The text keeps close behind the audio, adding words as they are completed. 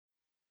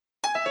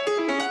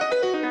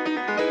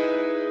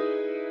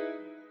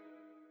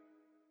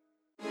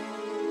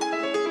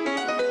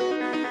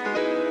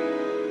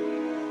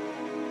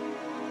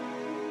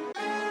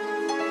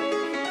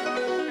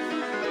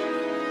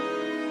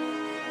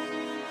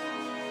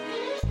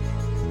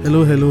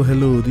Hello, hello,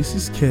 hello. This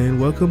is Ken.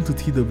 Welcome to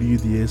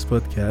TWDS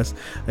Podcast.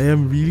 I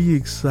am really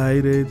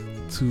excited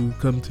to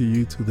come to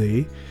you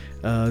today.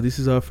 This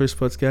is our first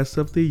podcast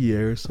of the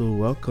year, so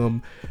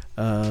welcome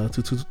to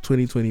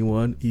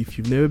 2021. If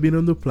you've never been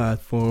on the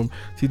platform,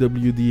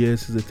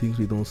 TWDS is the Things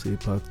We Don't Say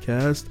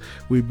podcast.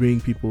 We bring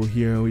people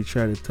here and we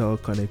try to tell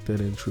connected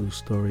and true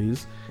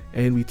stories.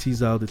 And we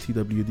tease out the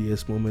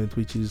TWDS moment,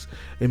 which is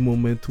a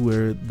moment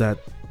where that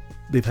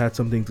they've had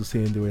something to say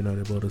and they were not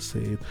able to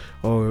say it,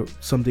 or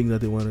something that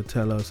they want to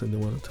tell us and they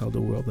want to tell the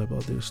world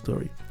about their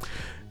story.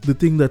 The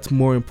thing that's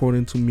more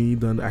important to me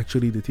than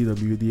actually the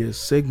TWDS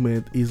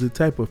segment is the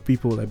type of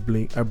people I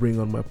bring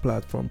on my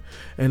platform.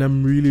 And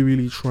I'm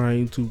really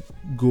trying to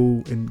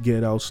go and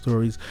get out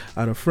stories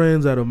out of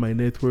friends, out of my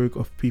network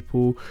of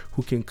people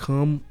who can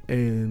come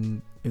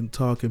and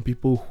talk, and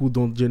people who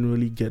don't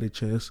generally get a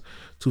chance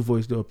to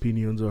voice their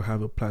opinions or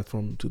have a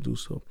platform to do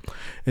so.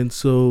 And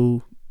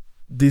so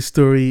this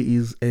story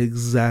is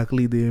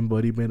exactly the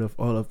embodiment of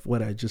all of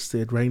what I just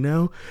said right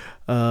now.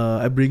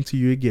 I bring to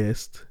you a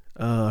guest.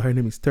 Her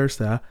name is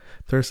Tirsa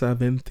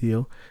Van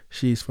Thiel.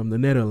 She's from the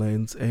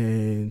Netherlands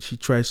and she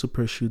tries to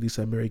pursue this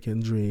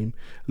American dream,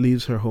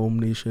 leaves her home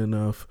nation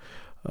of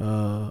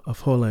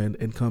Holland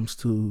and comes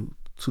to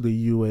the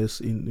US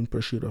in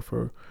pursuit of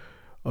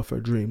her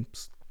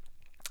dreams.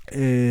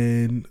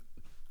 And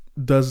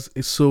does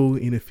so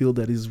in a field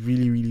that is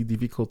really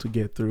difficult to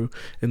get through,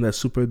 and that's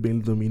super male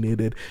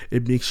dominated, a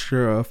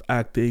mixture of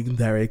acting,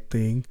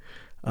 directing,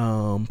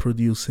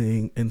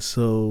 producing. And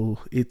so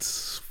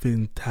it's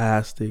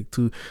fantastic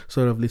to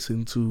sort of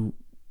listen to,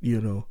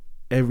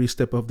 every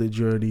step of the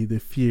journey, the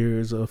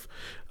fears of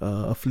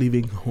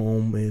leaving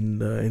home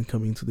and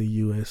coming to the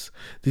US.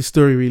 This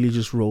story really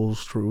just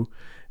rolls through,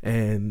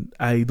 and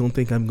I don't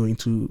think I'm going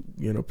to,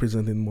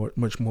 present it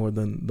much more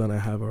than I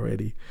have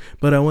already.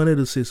 But I wanted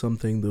to say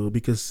something though,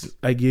 because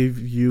I gave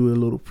you a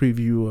little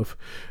preview of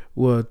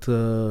what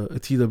a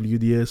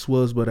TWDS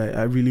was, but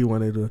I really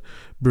wanted to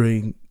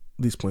bring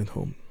this point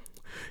home.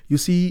 You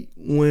see,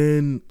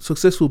 when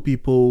successful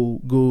people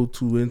go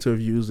to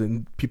interviews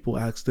and people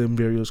ask them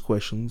various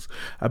questions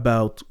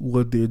about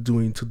what they're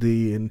doing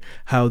today and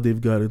how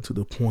they've gotten to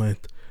the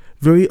point,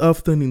 very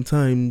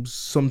often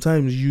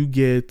sometimes you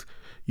get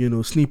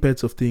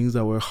snippets of things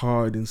that were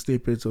hard and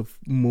snippets of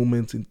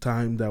moments in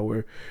time that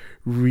were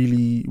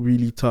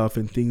really tough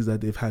and things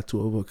that they've had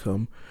to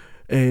overcome.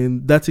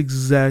 And that's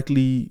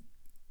exactly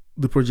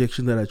the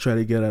projection that I try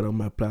to get out of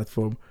my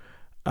platform.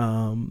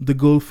 The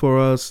goal for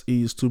us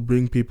is to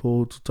bring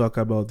people to talk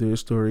about their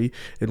story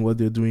and what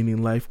they're doing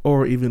in life,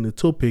 or even a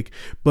topic.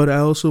 But I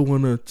also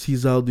want to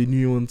tease out the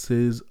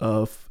nuances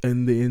of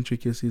and the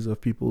intricacies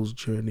of people's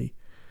journey.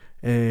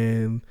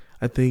 And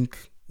I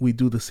think we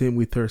do the same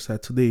with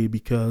Tirsa today,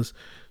 because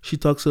she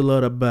talks a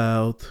lot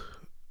about,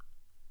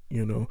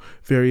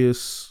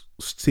 various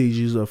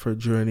stages of her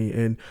journey,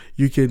 and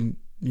you can,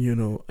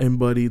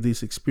 embody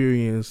this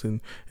experience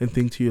and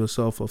think to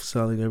yourself of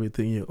selling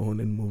everything you own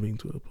and moving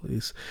to a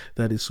place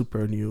that is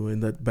super new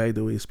and that, by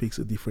the way, speaks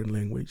a different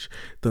language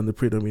than the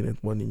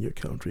predominant one in your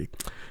country.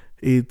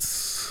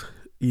 It's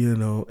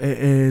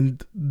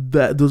and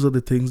that those are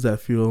the things that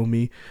fuel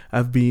me.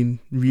 I've been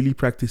really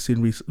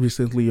practicing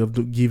recently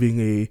of giving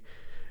a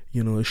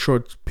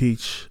short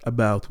pitch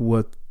about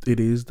what it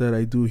is that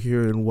I do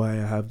here and why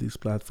I have this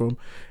platform.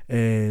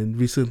 And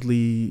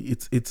recently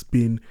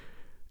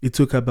it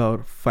took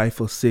about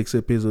 5 or 6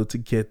 episodes to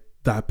get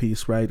that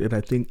piece right, and I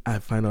think I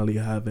finally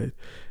have it,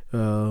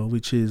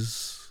 which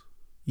is,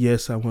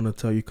 yes, I want to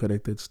tell you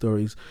connected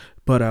stories,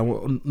 but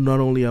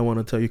not only I want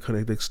to tell you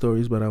connected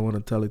stories, but I want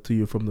to tell it to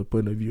you from the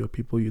point of view of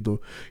people you're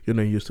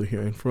not used to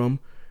hearing from.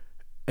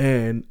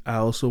 And I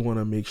also want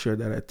to make sure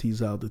that I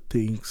tease out the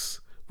things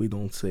we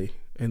don't say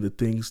and the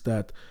things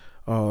that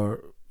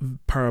are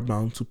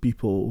paramount to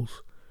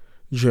people's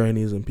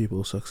journeys and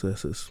people's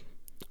successes.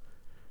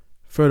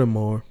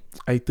 Furthermore,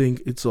 I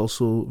think it's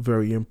also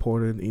very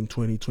important in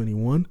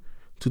 2021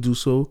 to do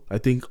so. I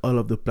think all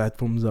of the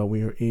platforms that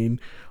we are in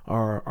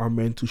are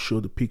meant to show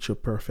the picture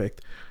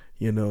perfect.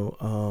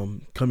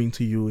 Coming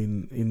to you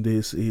in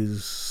this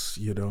is,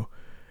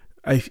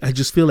 I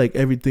just feel like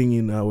everything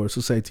in our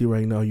society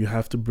right now, you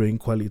have to bring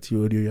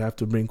quality audio, you have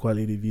to bring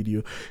quality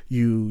video.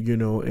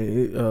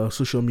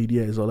 Social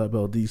media is all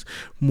about these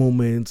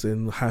moments,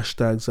 and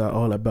hashtags are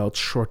all about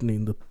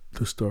shortening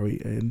the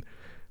story. And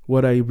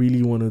what I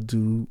really want to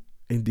do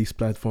in this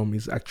platform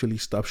is actually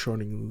stop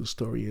shortening the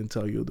story and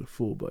tell you the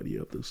full body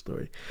of the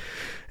story.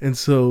 And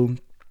so,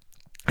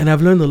 and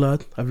I've learned a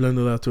lot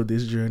through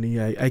this journey.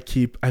 I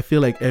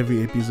feel like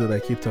every episode I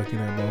keep talking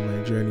about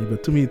my journey,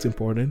 but to me it's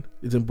important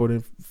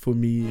for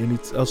me, and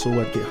it's also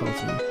what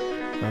helps me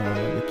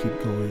to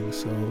keep going.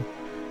 So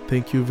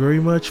thank you very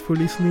much for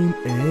listening,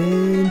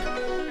 and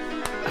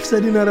I've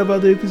said enough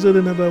about the episode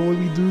and about what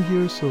we do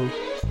here, so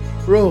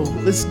bro,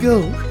 let's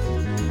go.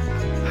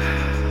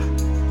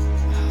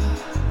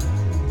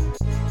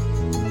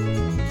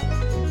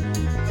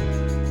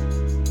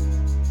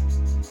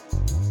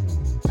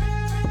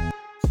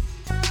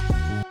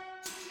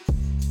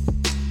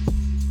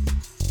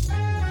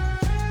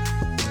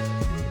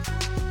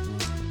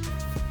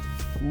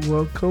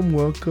 welcome,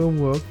 welcome,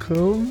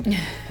 welcome.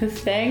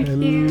 Thank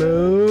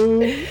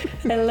Hello. you.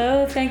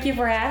 Hello, thank you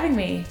for having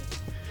me.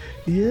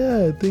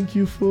 Yeah, thank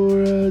you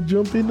for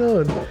jumping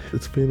on.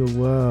 It's been a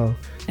while.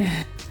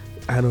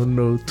 I don't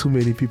know too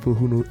many people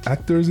who know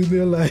actors in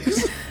their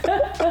lives.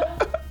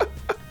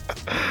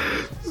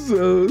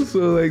 So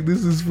like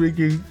this is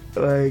freaking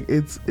like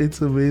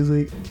it's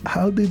amazing.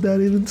 How did that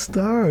even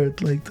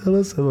start? Like tell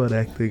us about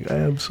acting. I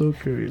am so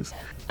curious.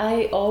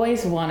 I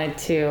always wanted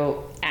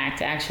to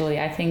act,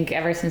 actually. I think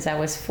ever since I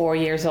was 4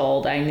 years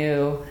old, I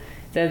knew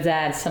that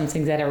that's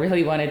something that I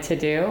really wanted to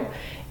do.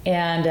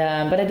 And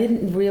but I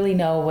didn't really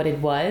know what it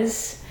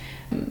was.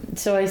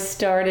 So I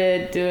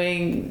started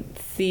doing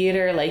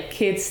theater, like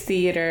kids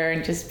theater,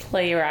 and just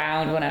play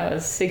around when I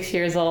was 6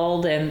 years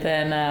old. And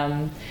then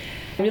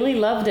I really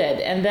loved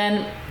it. And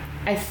then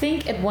I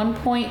think at one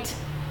point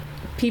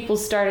people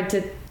started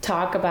to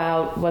talk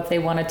about what they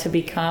wanted to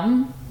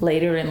become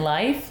later in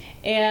life.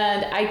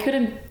 And I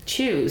couldn't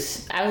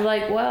choose. I was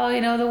like, well,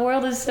 you know, the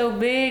world is so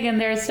big and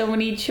there's so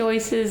many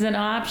choices and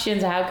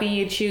options. How can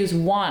you choose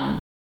one?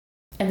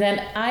 And then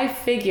I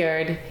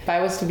figured if I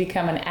was to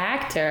become an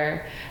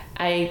actor,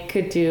 I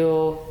could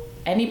do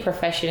any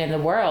profession in the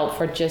world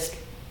for just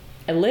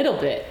a little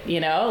bit,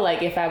 you know?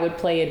 Like if I would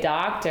play a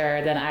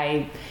doctor, then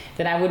I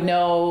would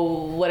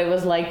know what it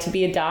was like to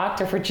be a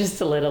doctor for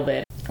just a little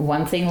bit.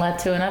 One thing led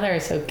to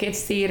another. So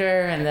kids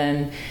theater, and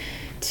then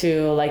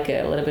to like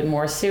a little bit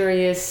more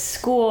serious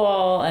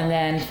school, and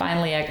then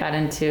finally I got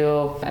into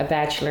a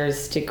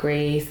bachelor's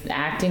degree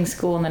acting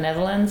school in the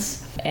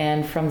Netherlands,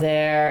 and from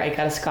there I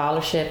got a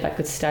scholarship. I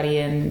could study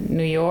in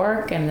New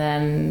York, and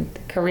then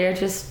the career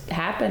just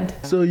happened.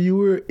 So you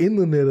were in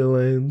the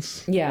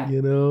Netherlands, Yeah,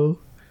 you know,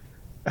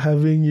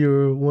 having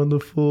your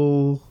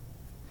wonderful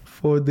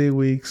 4-day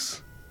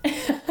weeks.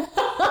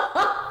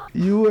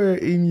 You were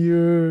in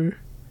your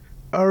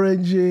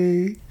orange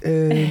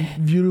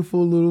and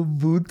beautiful little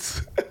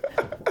boots.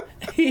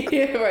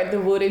 Right,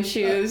 the wooden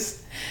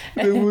shoes.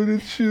 The wooden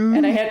shoes.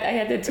 And I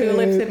had the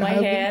tulips in my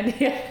hand.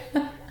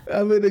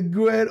 Having a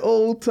grand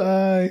old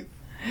time.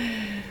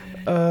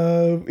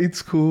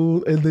 It's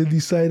cool. And then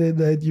decided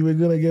that you were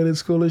gonna get a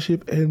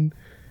scholarship and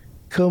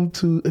come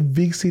to a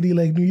big city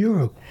like New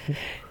York.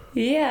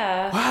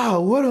 Yeah.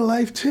 Wow, what a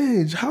life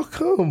change. How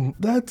come?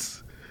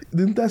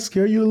 Didn't that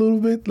scare you a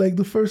little bit? Like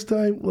the first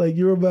time, like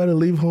you're about to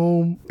leave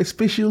home,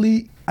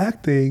 especially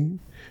acting,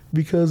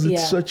 because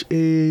it's such a,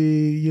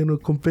 you know,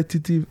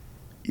 competitive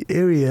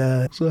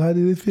area. So how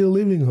did it feel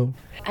leaving home?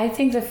 I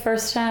think the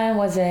first time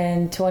was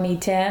in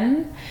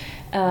 2010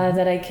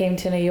 that I came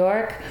to New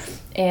York.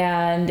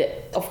 And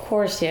of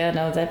course,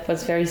 that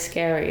was very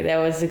scary. That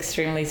was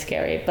extremely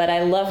scary. But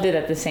I loved it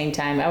at the same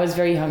time. I was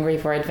very hungry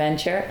for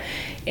adventure.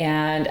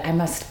 And I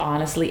must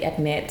honestly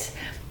admit,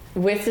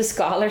 with the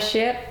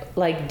scholarship,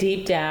 like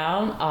deep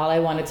down, all I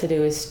wanted to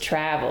do is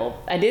travel.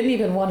 I didn't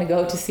even want to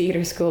go to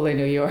theater school in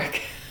New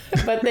York.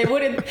 But they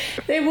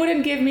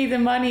wouldn't give me the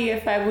money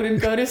if I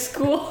wouldn't go to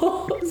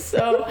school.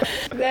 So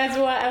that's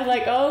why I was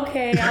like,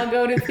 okay, I'll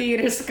go to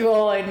theater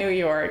school in New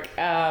York.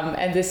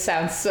 And this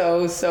sounds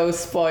so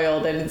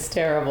spoiled and it's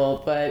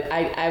terrible. But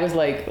I was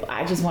like,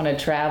 I just want to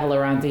travel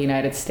around the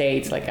United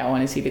States. Like I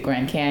want to see the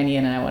Grand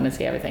Canyon and I want to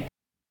see everything.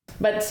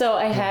 But so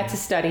I had to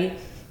study.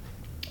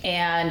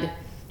 And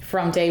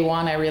from day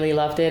one, I really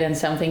loved it and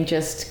something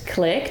just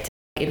clicked.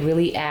 It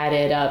really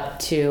added up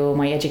to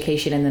my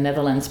education in the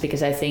Netherlands,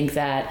 because I think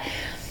that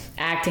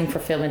acting for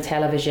film and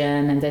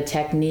television and the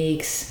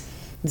techniques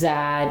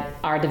that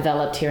are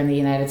developed here in the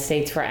United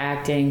States for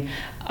acting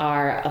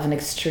are of an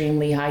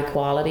extremely high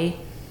quality.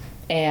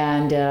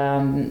 And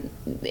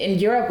in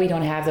Europe, we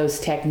don't have those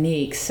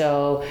techniques.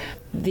 So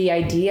the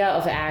idea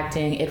of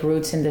acting, it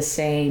roots in the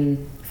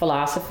same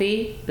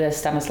philosophy, the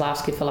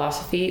Stanislavski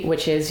philosophy,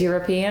 which is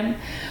European.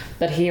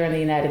 But here in the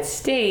United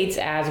States,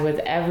 as with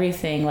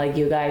everything, like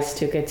you guys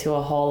took it to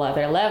a whole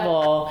other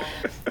level.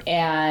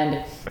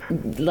 And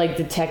like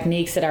the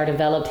techniques that are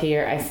developed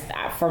here,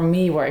 for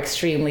me, were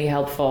extremely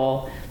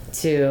helpful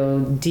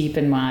to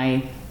deepen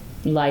my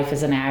life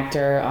as an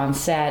actor on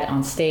set,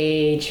 on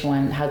stage,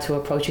 how to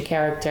approach a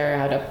character,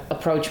 how to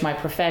approach my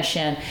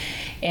profession.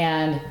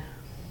 And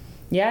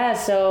yeah,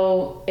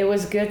 so it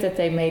was good that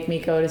they made me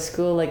go to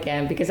school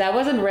again, because I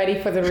wasn't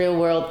ready for the real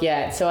world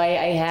yet. So I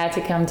had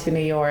to come to New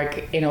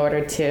York in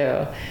order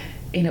to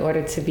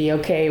be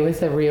okay with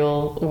the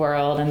real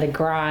world and the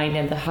grind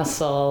and the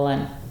hustle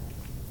and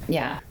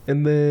yeah.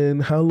 And then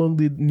how long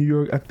did New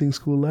York acting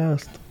school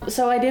last?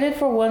 So I did it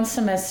for 1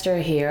 semester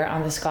here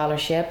on the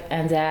scholarship,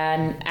 and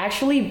then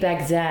actually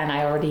back then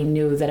I already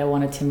knew that I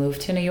wanted to move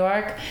to New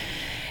York.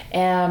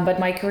 But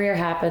my career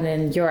happened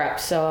in Europe,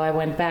 so I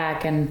went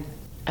back and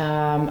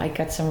I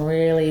got some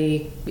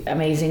really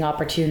amazing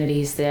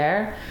opportunities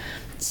there.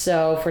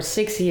 So for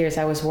 6 years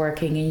I was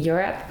working in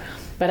Europe,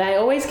 but I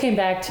always came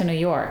back to New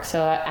York.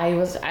 So I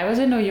was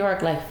in New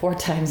York like 4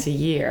 times a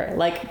year,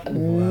 like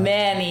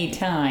many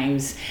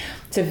times,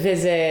 to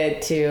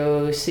visit,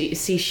 to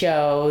see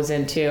shows,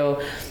 and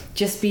to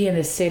just be in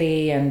the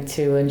city and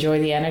to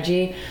enjoy the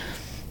energy.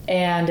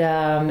 And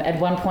at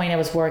one point I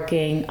was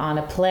working on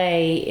a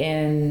play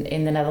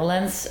in the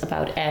Netherlands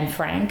about Anne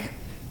Frank.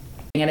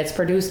 And it's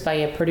produced by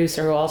a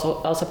producer who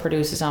also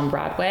produces on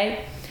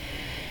Broadway.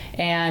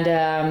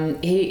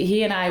 And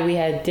he and I, we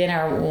had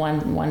dinner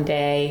one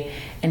day,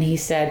 and he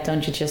said,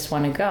 "Don't you just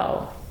want to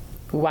go?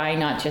 Why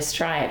not just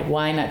try it?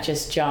 Why not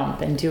just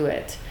jump and do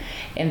it?"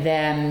 And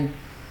then,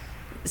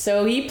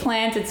 so he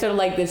planted sort of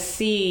like the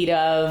seed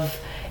of,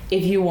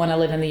 if you want to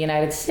live in the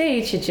United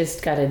States, you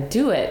just got to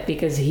do it,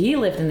 because he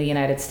lived in the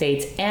United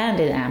States and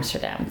in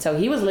Amsterdam. So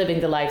he was living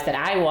the life that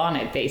I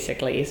wanted,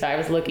 basically. So I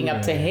was looking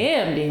up to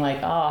him, being like,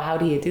 oh, how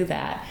do you do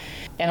that?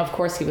 And of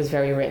course, he was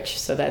very rich,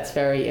 so that's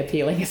very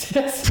appealing as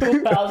well.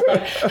 I was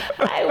like,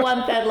 I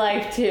want that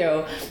life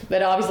too.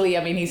 But obviously,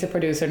 I mean, he's a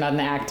producer, not an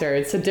actor.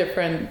 It's a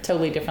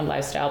totally different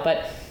lifestyle.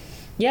 But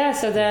yeah,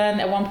 so then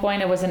at one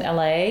point I was in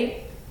LA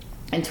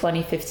in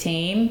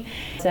 2015.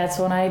 That's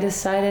when I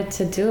decided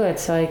to do it.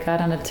 So I got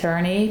an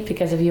attorney,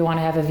 because if you want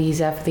to have a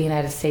visa for the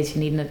United States,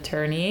 you need an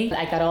attorney.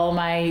 I got all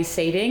my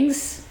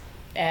savings,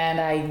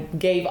 and I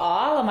gave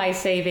all of my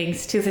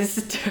savings to this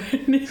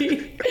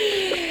attorney.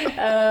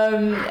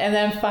 And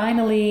then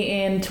finally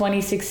in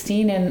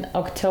 2016, in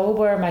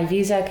October, my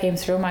visa came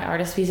through, my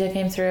artist visa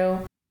came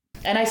through.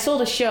 And I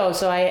sold a show.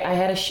 So I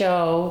had a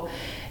show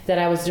that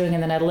I was doing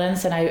in the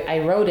Netherlands, and I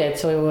wrote it,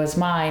 so it was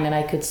mine, and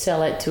I could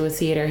sell it to a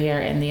theater here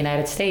in the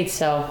United States.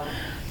 So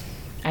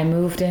I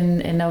moved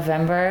in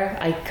November.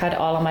 I cut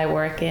all of my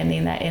work in the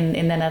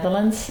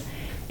Netherlands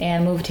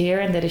and moved here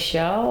and did a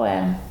show,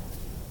 and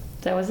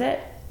that was it.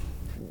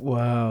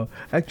 Wow.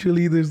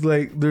 Actually,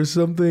 there's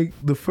something,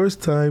 the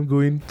first time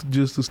going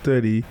just to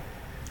study,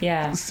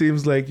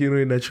 seems like,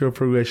 a natural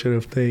progression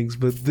of things.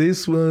 But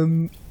this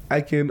one, I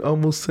can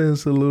almost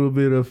sense a little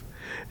bit of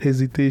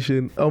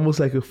hesitation, almost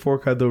like a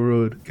fork at the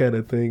road kind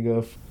of thing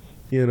of,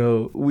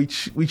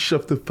 which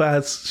of the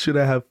paths should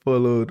I have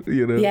followed,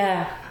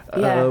 Yeah.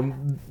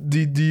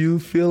 Do you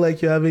feel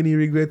like you have any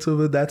regrets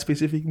over that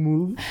specific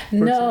move?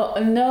 No,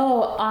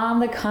 on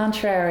the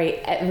contrary,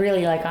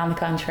 really, like, on the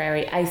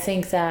contrary. I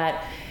think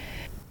that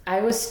I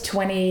was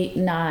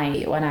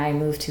 29 when I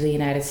moved to the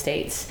United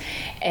States,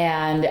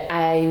 and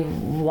I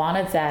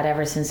wanted that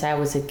ever since I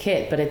was a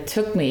kid, but it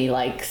took me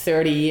like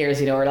 30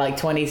 years, or like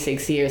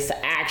 26 years to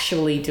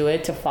actually do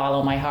it, to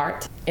follow my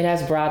heart. It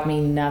has brought me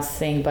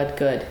nothing but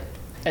good,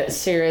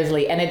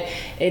 seriously. And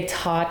it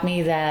taught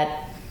me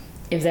that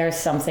if there's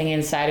something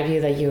inside of you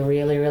that you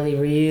really, really,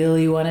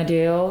 really want to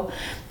do,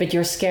 but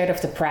you're scared of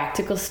the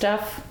practical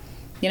stuff,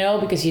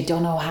 because you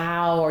don't know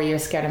how, or you're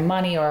scared of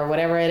money or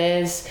whatever it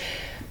is,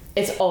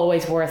 it's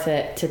always worth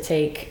it to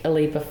take a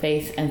leap of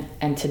faith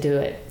and to do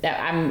it.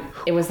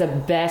 It was the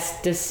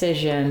best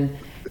decision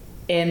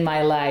in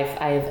my life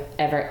I've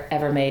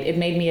ever made. It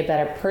made me a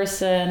better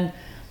person.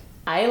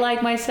 I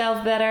like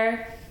myself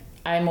better.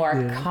 I'm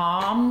more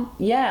calm.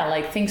 Yeah,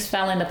 like, things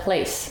fell into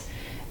place.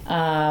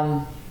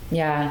 Nothing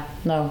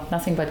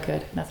but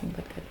good. Nothing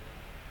but good.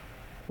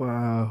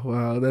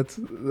 Wow, that's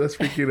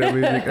freaking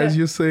amazing. As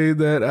you say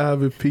that, I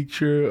have a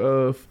picture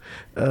of,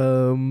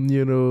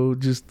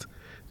 just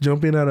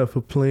jumping out of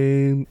a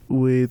plane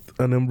with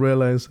an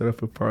umbrella instead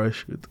of a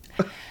parachute.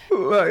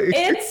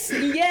 That's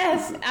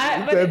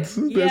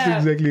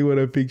exactly what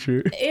I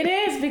picture. It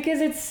is, because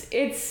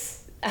it's.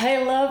 I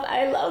love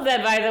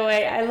that, by the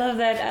way. I love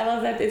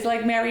that. It's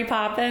like Mary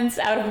Poppins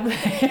out of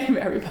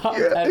Mary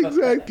Poppins. Yeah,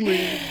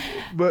 exactly.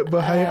 But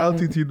high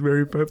altitude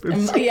Mary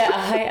Poppins.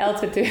 High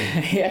altitude.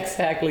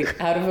 Exactly.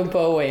 Out of a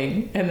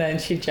Boeing, and then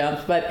she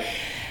jumps. But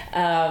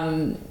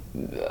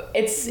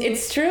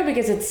it's true,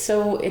 because it's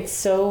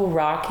so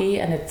rocky,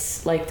 and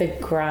it's like the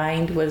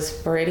grind was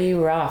pretty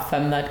rough.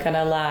 I'm not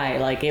gonna lie.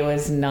 Like, it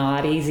was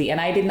not easy,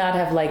 and I did not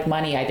have like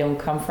money. I don't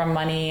come from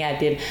money.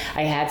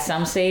 I had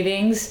some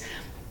savings.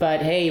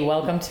 But hey,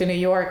 welcome to New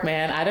York,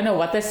 man. I don't know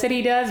what the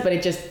city does, but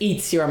it just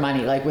eats your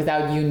money, like,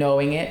 without you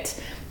knowing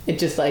it. It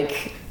just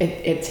like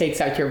it takes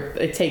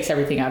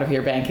everything out of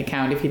your bank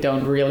account if you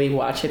don't really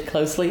watch it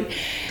closely.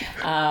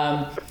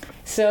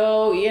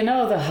 So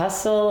the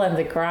hustle and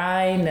the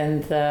grind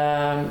and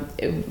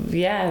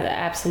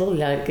absolutely,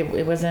 like,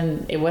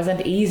 it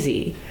wasn't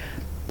easy,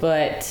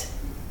 but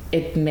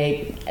it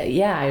made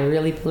I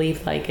really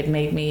believe, like, it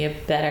made me a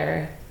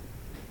better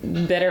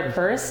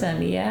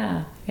person.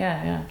 Yeah.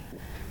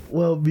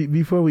 Well,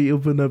 before we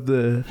open up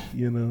the,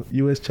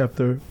 U.S.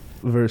 chapter,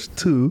 verse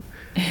 2,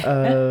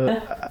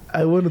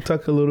 I want to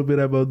talk a little bit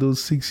about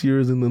those 6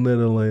 years in the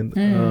Netherlands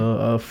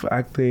of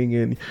acting.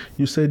 And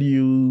you said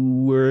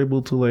you were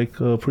able to, like,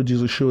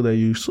 produce a show that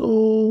you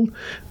sold.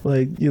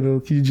 Like,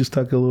 can you just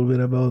talk a little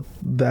bit about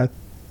that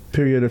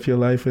period of your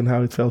life and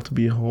how it felt to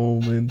be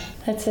home? And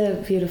that's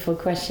a beautiful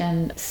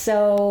question.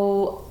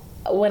 So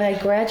when I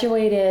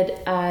graduated,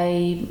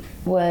 I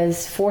was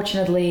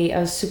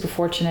super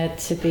fortunate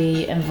to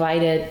be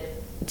invited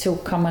to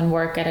come and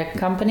work at a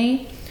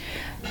company,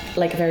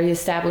 like a very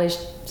established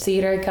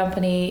theater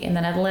company in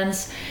the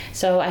Netherlands.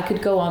 So I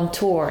could go on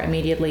tour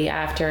immediately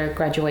after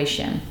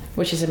graduation,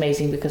 which is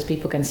amazing because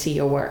people can see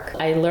your work.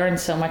 I learned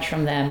so much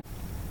from them.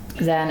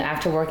 then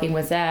after working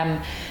with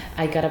them,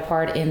 I got a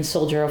part in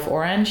Soldier of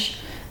Orange,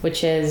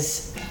 which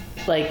is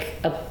like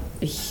a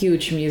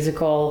huge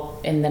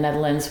musical in the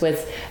Netherlands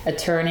with a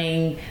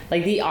turning,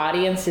 like the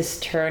audience is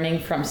turning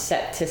from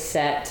set to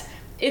set.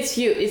 It's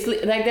huge. It's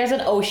like there's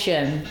an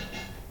ocean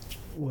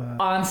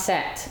on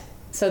set.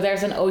 So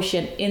there's an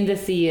ocean in the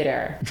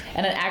theater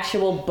and an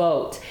actual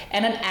boat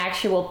and an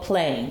actual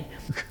plane.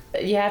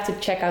 You have to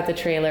check out the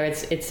trailer.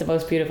 It's the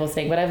most beautiful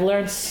thing. But I've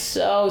learned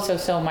so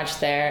much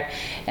there.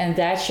 And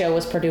that show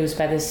was produced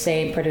by the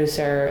same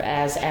producer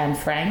as Anne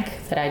Frank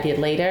that I did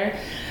later.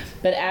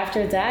 But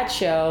after that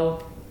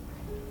show,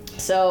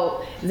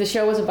 so the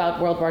show was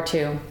about World War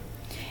II.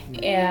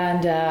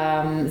 And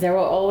there were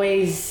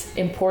always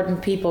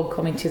important people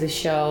coming to the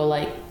show,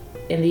 like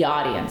in the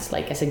audience,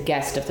 like as a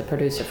guest of the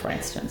producer, for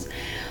instance.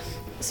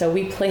 So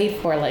we played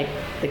for like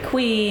the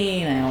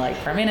Queen and like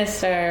prime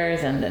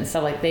ministers and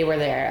stuff, like they were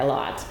there a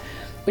lot,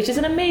 which is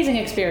an amazing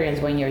experience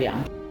when you're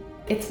young.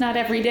 It's not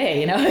every day,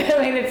 you know.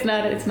 I mean, it's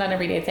not an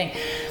everyday thing.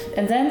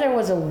 And then there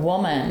was a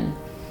woman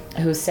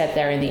who sat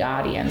there in the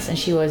audience, and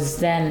she was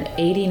then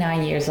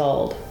 89 years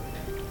old,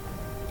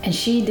 and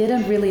she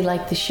didn't really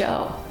like the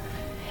show.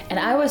 And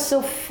I was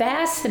so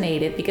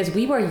fascinated because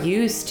we were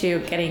used to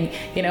getting,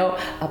 you know,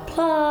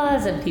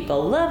 applause and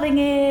people loving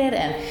it.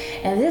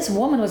 And this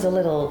woman was a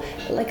little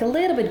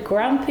bit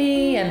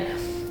grumpy.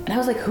 And I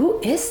was like, who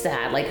is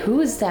that? Like,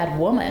 who is that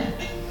woman?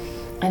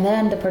 And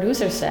then the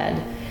producer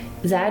said,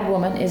 that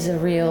woman is a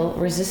real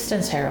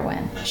resistance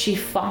heroine. She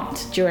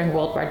fought during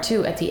World War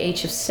II at the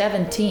age of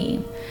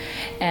 17.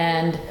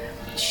 And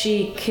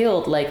she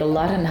killed like a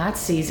lot of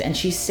Nazis, and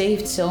she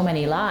saved so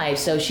many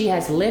lives. So she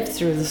has lived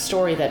through the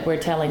story that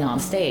we're telling on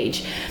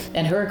stage.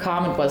 And her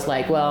comment was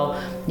like,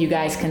 well, you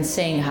guys can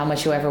sing how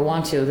much you ever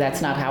want to. That's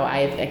not how I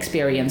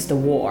experienced the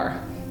war.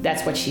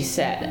 That's what she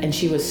said. And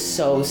she was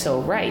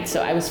so right.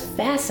 So I was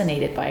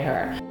fascinated by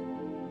her.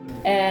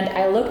 And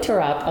I looked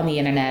her up on the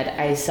internet.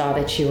 I saw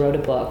that she wrote a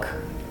book.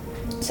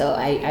 So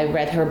I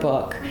read her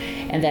book,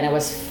 and then I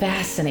was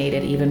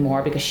fascinated even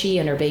more because she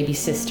and her baby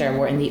sister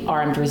were in the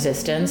armed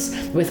resistance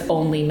with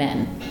only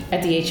men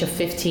at the age of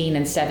 15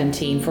 and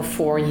 17 for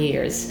 4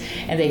 years.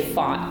 And they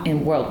fought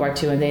in World War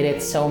II, and they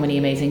did so many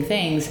amazing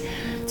things.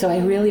 So I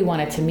really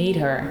wanted to meet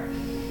her.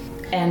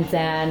 And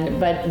then,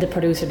 but the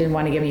producer didn't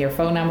want to give me her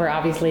phone number,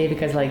 obviously,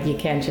 because like you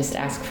can't just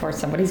ask for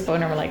somebody's phone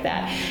number like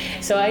that.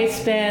 So I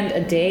spent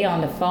a day on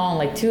the phone,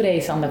 like 2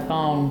 days on the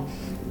phone,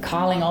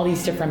 calling all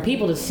these different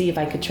people to see if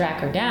I could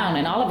track her down.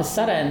 And all of a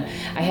sudden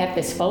I had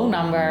this phone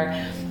number,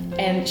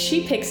 and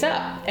she picks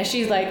up and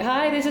she's like,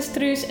 hi, this is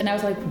Truus. And I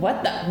was like,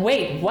 what?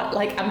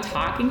 Like, I'm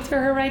talking to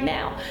her right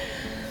now.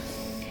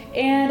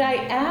 And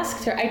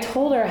I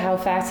told her how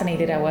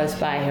fascinated I was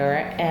by her,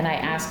 and I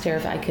asked her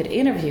if I could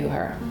interview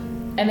her.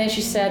 And then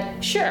she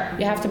said, sure,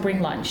 you have to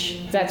bring lunch.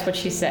 That's what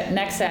she said.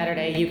 Next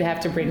Saturday, you have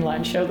to bring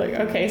lunch. I was like,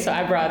 okay. So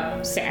I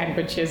brought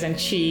sandwiches and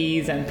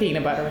cheese and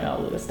peanut butter and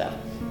all of this stuff.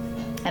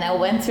 And I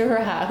went to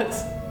her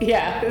house.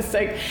 Yeah, it's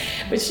like,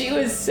 but she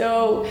was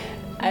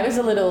I was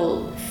a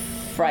little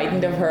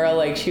frightened of her.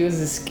 Like, she was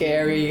a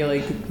scary,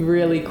 like,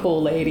 really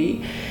cool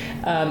lady,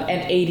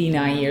 and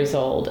 89 years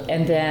old.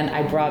 And then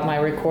I brought my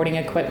recording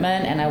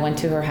equipment and I went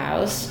to her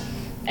house,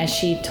 and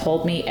she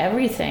told me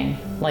everything,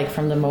 like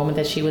from the moment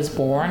that she was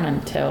born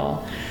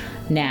until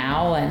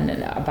now,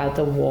 and about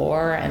the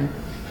war. And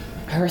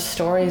her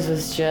story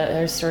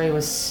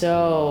was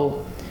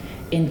so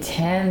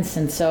intense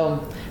and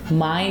so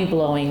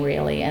mind-blowing,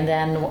 really. And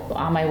then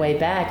on my way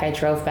back, I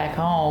drove back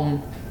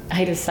home.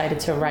 I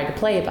decided to write a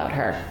play about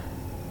her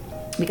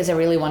because I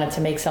really wanted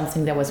to make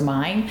something that was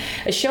mine.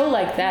 A show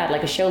like that,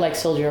 like a show like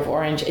Soldier of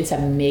Orange, it's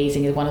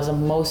amazing. It's one of the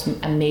most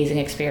amazing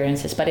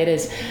experiences, but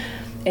it's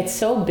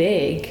so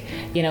big,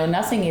 you know,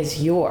 nothing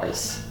is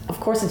yours. Of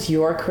course, it's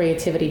your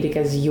creativity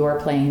because you're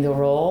playing the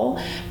role,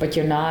 but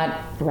you're not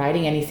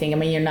writing anything. I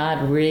mean, you're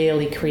not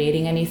really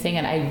creating anything,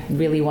 and I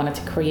really wanted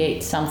to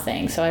create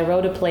something. So I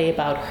wrote a play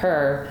about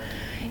her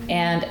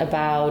and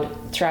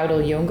about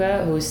Traudl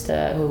Junge,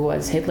 who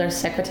was Hitler's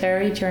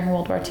secretary during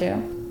World War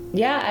II.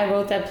 Yeah, I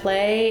wrote that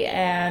play,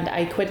 and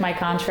I quit my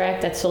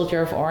contract at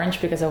Soldier of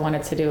Orange because I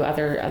wanted to do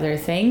other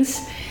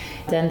things.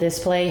 Then this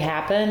play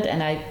happened,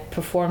 and I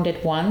performed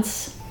it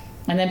once,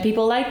 and then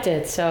people liked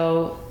it,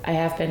 so I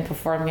have been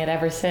performing it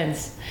ever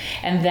since.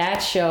 And that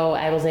show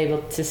I was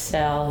able to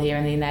sell here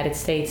in the United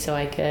States, so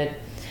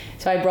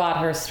I brought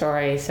her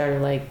story sort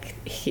of like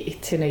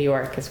to New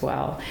York as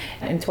well.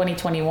 In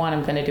 2021,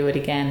 I'm going to do it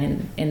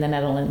again in the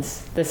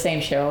Netherlands, the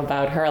same show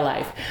about her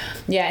life.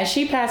 Yeah, and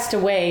she passed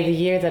away the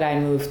year that I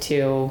moved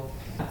to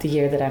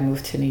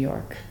New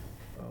York.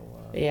 Oh,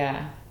 wow.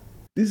 Yeah.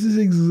 This is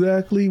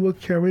exactly what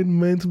Karen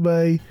meant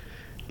by,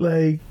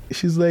 like,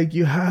 she's like,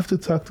 you have to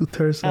talk to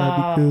Tersa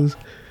because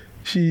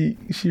she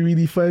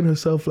redefined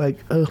herself like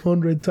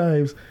 100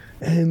 times.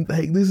 And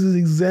like, this is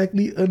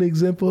exactly an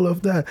example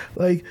of that.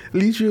 Like,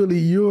 literally,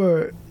 you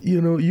are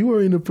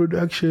in a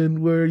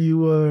production where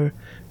you are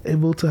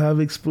able to have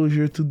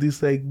exposure to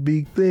this like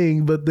big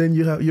thing, but then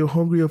you're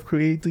hungry of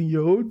creating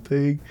your own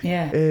thing.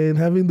 Yeah. And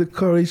having the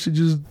courage to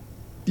just,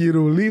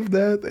 leave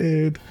that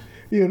and,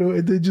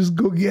 and then just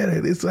go get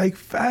it. It's like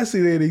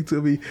fascinating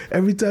to me.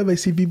 Every time I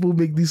see people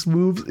make these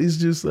moves, it's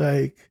just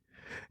like,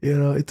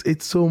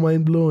 it's so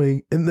mind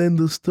blowing. And then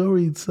the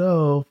story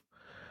itself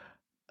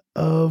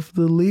of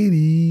the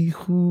lady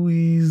who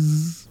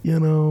is,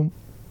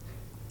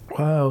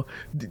 wow.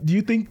 Do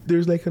you think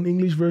there's like an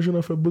English version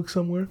of her book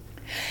somewhere?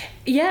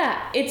 Yeah,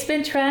 it's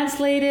been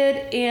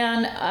translated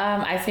in,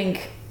 I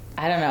think,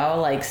 I don't know,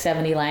 like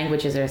 70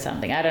 languages or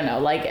something. I don't know,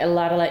 like a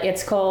lot of,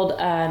 it's called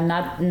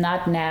Not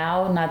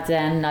Now, Not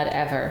Then, Not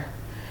Ever.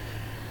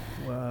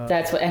 Wow.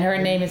 That's what, and her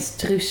name is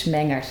Truus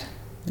Menger.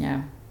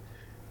 Yeah.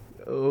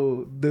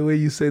 Oh, the way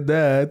you said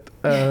that.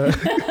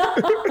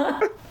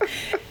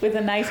 With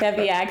a nice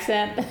heavy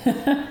accent.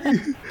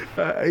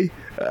 I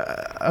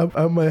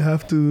might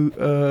have to,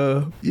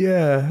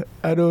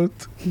 I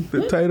don't,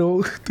 the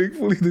title,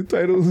 thankfully the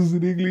title is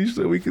in English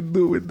so we can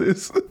do with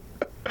this.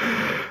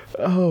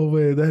 Oh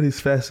man, that is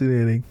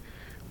fascinating.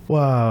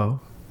 Wow.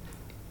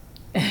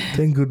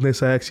 Thank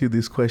goodness I asked you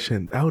this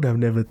question. I would have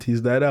never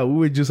teased that out. We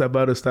were just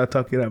about to start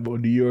talking about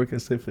New York and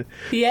stuff.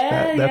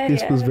 That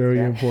piece was very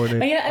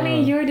important. But I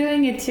mean, you were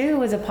doing it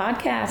too as a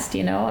podcast,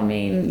 I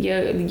mean,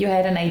 you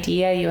had an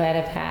idea, you had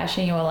a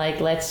passion, you were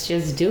like, let's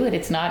just do it.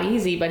 It's not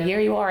easy, but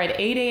here you are at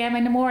 8 a.m.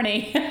 in the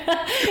morning,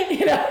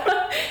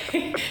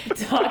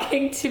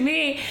 talking to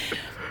me.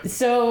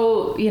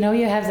 So, you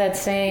have that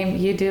same,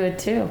 you do it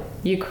too.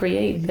 You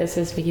create, this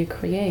is what you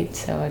create.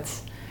 So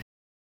it's...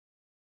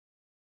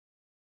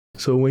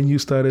 So when you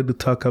started to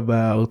talk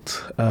about,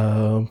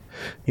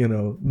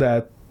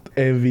 that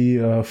envy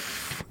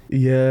of,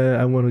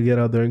 I want to get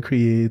out there and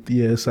create.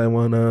 Yes, I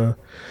want to,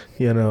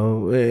 and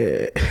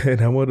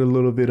I want a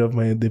little bit of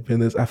my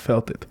independence. I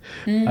felt it.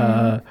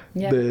 Mm-hmm.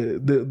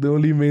 The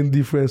only main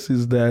difference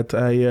is that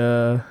I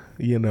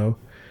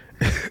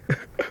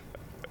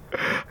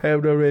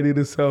am not ready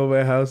to sell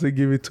my house and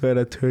give it to an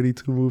attorney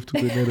to move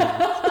to the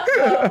Netherlands.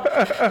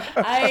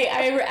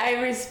 I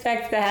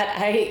respect that.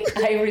 I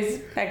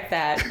respect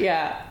that.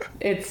 Yeah,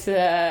 it's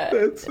yeah.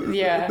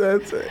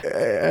 That's I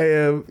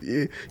am.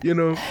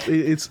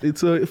 It's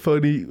so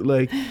funny.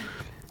 Like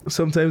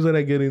sometimes when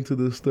I get into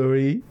the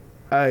story,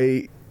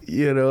 I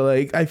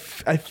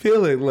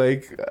feel it.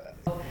 Like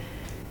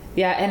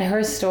yeah, and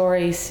her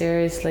story.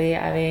 Seriously,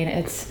 I mean,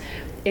 it's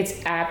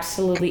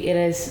absolutely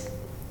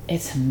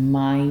it's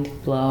mind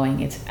blowing.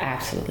 It's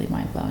absolutely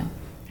mind blowing.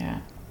 Yeah.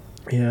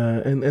 Yeah,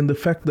 and the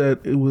fact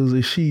that it was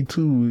a she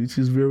too, which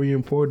is very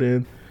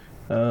important,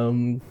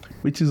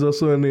 which is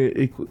also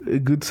a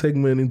good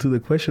segment into the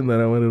question that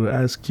I wanted to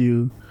ask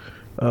you,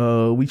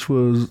 which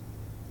was,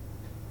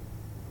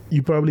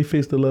 you probably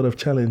faced a lot of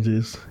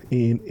challenges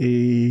in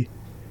a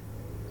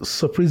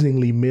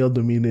surprisingly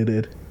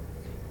male-dominated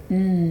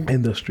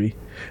industry.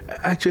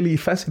 Actually,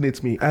 it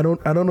fascinates me. I don't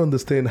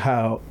understand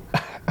how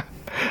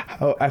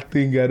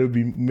acting got to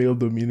be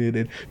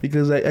male-dominated,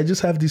 because I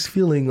just have this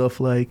feeling of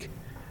like,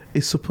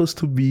 it's supposed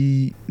to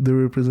be the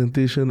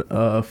representation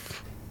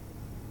of,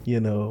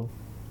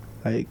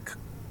 like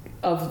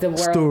of the world,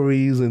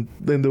 stories and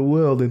the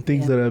world and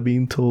things that are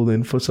being told.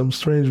 And for some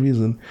strange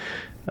reason,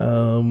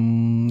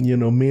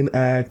 main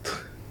act,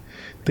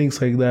 things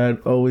like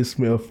that, always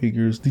male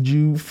figures. Did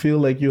you feel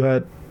like you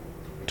had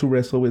to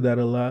wrestle with that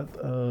a lot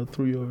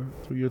through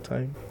your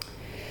time?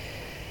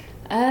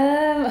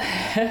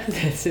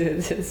 That's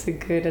a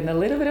good and a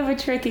little bit of a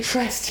tricky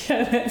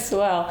question as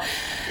well.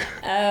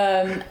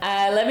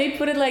 Let me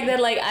put it like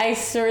that. Like, I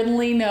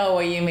certainly know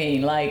what you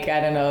mean. Like, I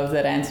don't know if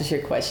that answers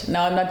your question.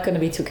 No, I'm not going to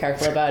be too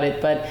careful about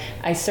it, but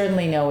I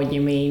certainly know what you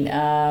mean.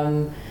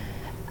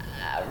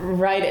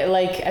 Right,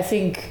 like, I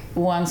think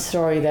one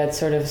story that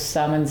sort of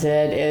summons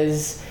it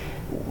is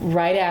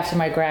right after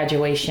my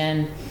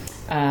graduation.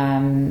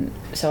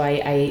 So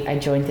I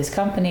joined this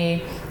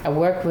company, I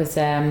worked with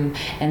them,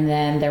 and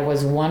then there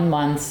was 1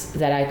 month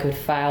that I could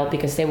file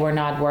because they were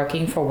not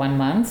working for 1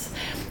 month.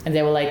 And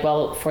they were like,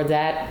 well, for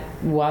that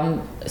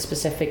one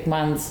specific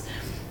month,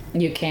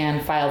 you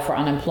can file for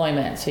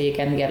unemployment. So you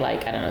can get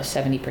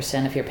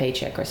 70% of your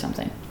paycheck or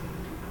something.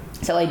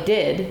 So I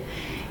did,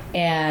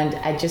 and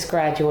I just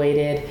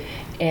graduated.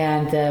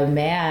 And the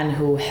man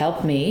who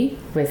helped me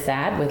with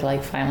that, with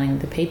filing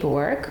the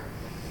paperwork,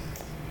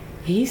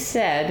 he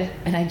said,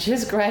 and I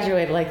just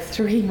graduated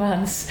 3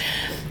 months,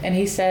 and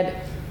he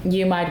said,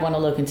 you might want to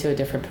look into a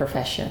different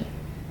profession.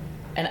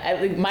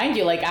 And mind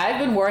you, I've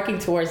been working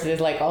towards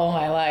this all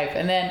my life.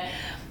 And then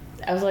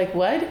I was like,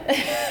 what?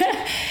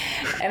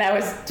 And I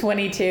was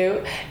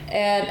 22.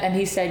 And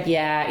he said,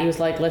 yeah. He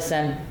was like,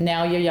 listen,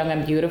 now you're young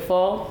and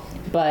beautiful,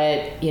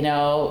 but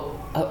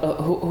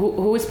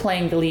who is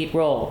playing the lead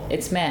role?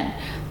 It's men.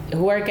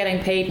 Who are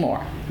getting paid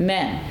more?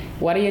 Men.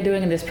 What are you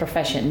doing in this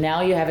profession?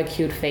 Now you have a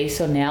cute face,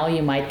 so now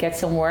you might get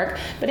some work.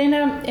 But in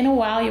a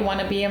while, you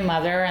want to be a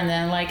mother, and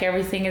then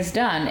everything is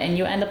done, and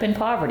you end up in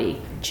poverty.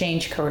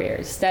 Change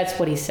careers. That's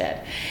what he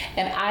said.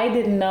 And I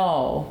didn't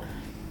know.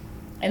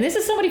 And this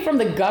is somebody from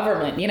the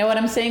government, you know what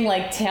I'm saying?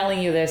 Telling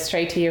you this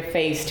straight to your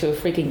face to a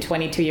freaking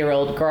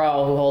 22-year-old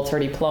girl who holds her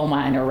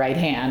diploma in her right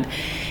hand.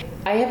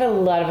 I have a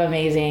lot of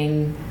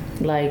amazing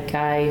like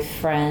guy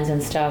friends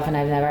and stuff, and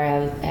I've never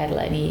had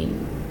any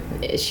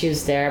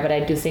issues there. But I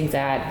do think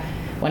that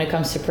when it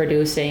comes to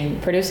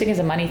producing is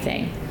a money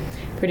thing.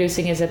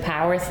 Producing is a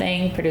power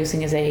thing.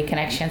 Producing is a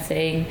connection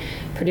thing.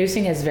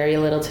 Producing has very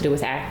little to do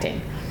with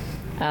acting.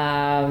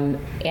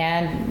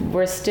 And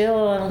we're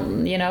still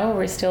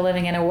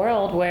living in a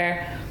world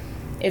where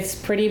it's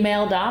pretty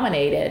male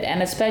dominated,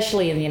 and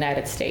especially in the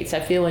United States. I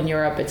feel in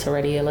Europe it's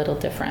already a little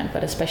different,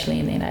 but especially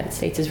in the United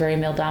States it's very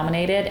male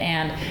dominated.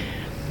 And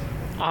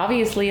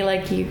obviously,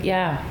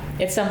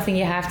 it's something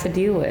you have to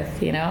deal with,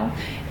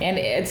 and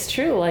it's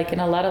true. Like in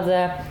a lot of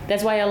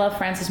that's why I love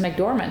Frances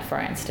McDormand, for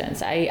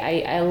instance.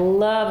 I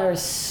love her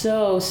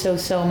so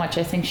much.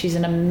 I think she's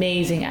an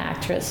amazing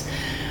actress,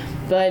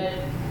 but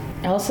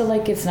also,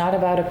 like, it's not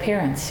about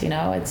appearance,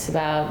 it's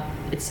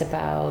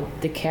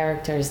about the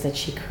characters that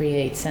she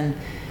creates, and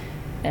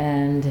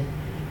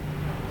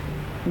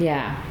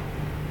yeah,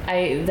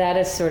 that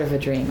is sort of a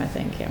dream, I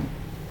think. Yeah,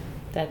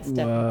 that's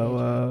definitely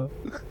wow.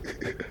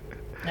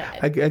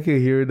 I can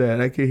hear that.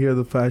 I can hear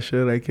the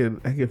passion. I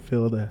can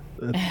feel that.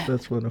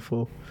 That's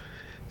wonderful.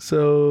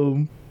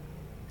 So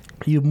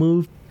you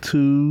moved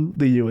to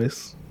the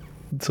US.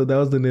 So that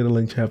was the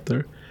Netherlands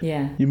chapter.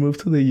 Yeah. You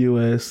moved to the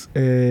US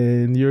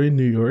and you're in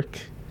New York.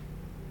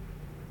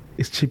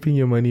 It's chipping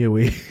your money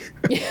away.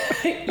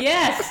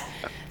 Yes.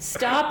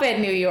 Stop it,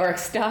 New York.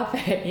 Stop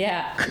it.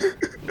 Yeah.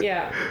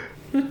 Yeah.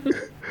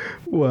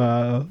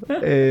 Wow.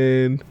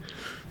 And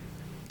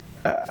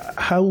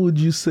how would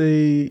you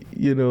say,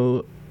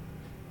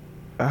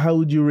 how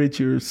would you rate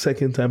your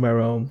second time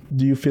around?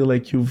 Do you feel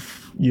like you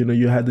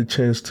had the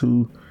chance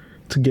to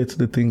get to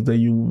the things that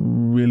you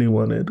really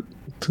wanted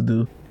to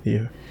do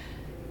here?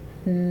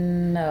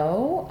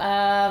 No.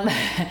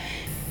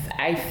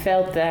 I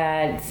felt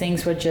that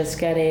things were just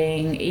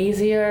getting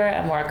easier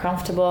and more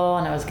comfortable,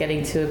 and I was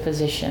getting to a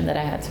position that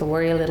I had to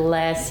worry a little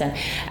less. And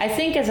I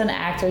think as an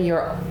actor,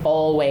 you're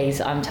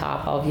always on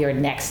top of your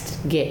next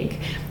gig,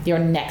 your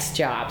next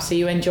job. So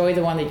you enjoy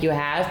the one that you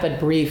have, but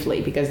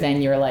briefly, because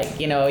then you're like,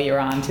 you're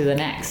on to the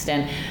next.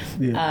 And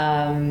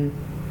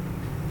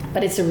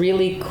but it's a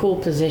really cool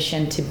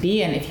position to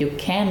be in if you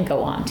can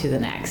go on to the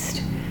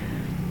next.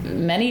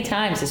 Many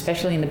times,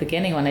 especially in the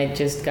beginning when I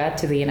just got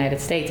to the United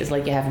States, it's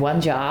like you have one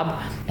job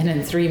and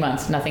in 3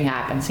 months nothing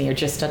happens and you're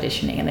just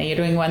auditioning, and then you're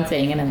doing one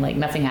thing and then like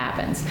nothing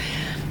happens.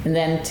 And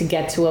then to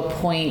get to a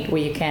point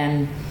where you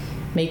can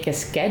make a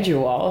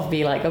schedule,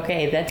 be like,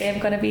 okay, that day I'm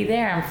going to be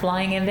there, I'm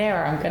flying in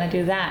there, or I'm going to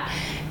do that.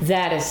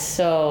 That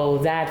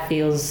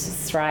feels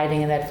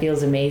thriving and that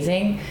feels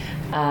amazing.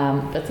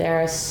 But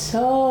there are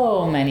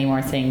so many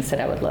more things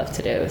that I would love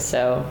to do.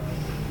 So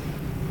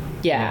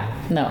yeah,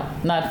 no,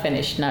 not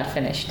finished.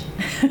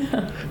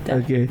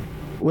 Okay.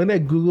 When I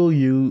Google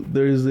you,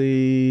 there's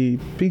a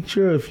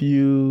picture of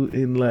you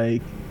in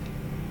like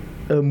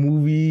a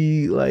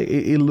movie. Like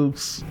it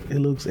looks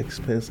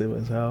expensive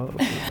as hell.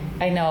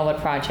 I know what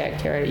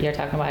project you're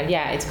talking about.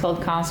 Yeah, it's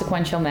called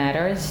Consequential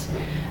Matters.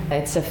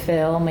 It's a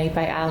film made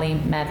by Ali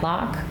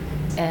Madlock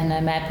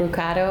and Matt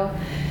Brucato.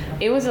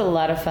 It was a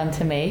lot of fun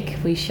to make.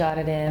 We shot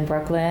it in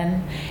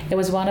Brooklyn. It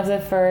was one of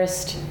the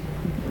first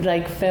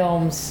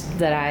films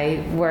that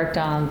I worked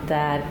on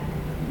that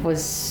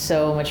was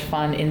so much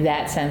fun in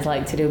that sense,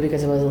 to do,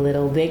 because it was a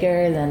little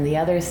bigger than the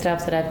other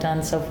stuff that I've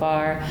done so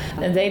far.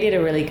 And they did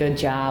a really good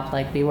job.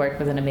 We worked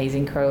with an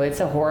amazing crew.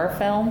 It's a horror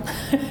film.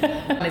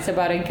 It's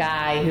about a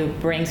guy who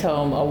brings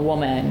home a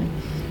woman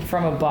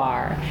from a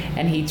bar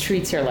and he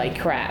treats her like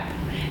crap.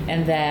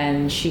 And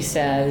then she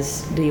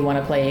says, "Do you want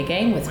to play a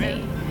game with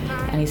me?"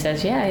 And he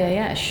says,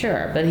 yeah,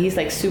 sure. But he's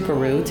super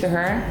rude to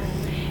her.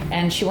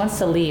 And she wants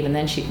to leave, and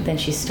then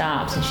she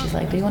stops, and she's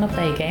like, "Do you want to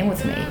play a game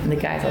with me?" And the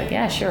guy's like,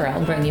 "Yeah, sure.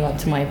 I'll bring you up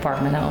to my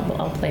apartment.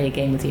 I'll play a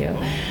game with you."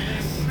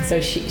 So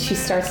she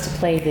starts to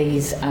play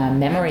these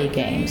memory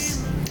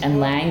games and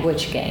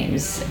language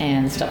games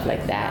and stuff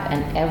like that.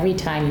 And every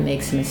time he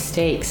makes a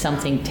mistake,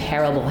 something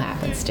terrible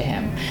happens to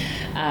him.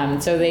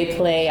 So they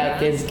play out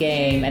this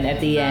game, and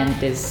at the end,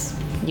 this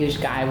huge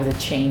guy with a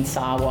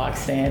chainsaw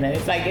walks in, and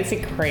it's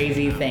a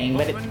crazy thing,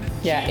 but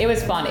it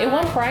was fun. It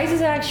won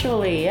prizes,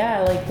 actually.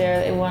 Yeah,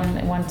 it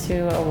won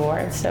 2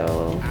 awards.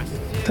 So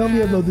tell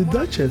me about The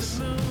Duchess.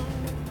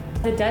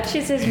 The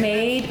Duchess is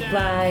made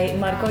by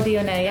Marco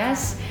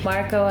Dionellas.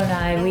 Marco and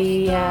I,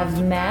 we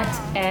have met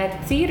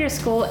at theater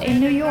school in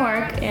New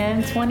York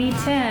in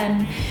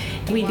 2010.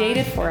 We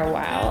dated for a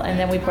while, and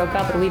then we broke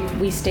up, but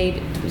we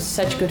stayed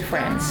such good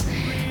friends.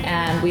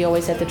 And we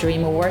always had the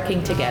dream of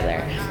working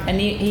together. And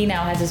he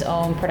now has his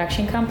own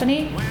production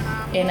company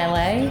in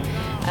LA.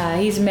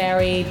 He's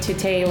married to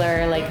Taylor,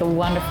 a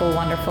wonderful,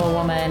 wonderful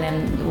woman,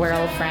 and we're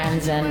all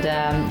friends. And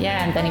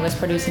and then he was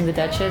producing The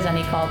Duchess, and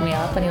he called me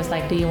up and he was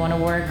like, "Do you want to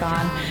work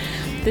on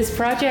this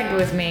project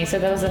with me?" So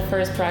that was the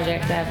first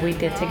project that we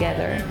did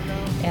together.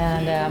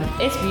 And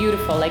it's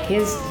beautiful.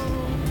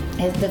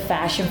 The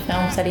fashion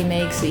films that he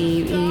makes,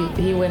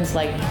 he wins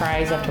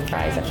prize after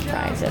prize after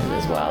prize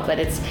as well. But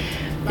it's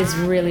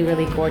really,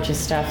 really gorgeous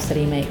stuff that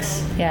he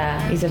makes. Yeah,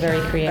 he's a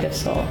very creative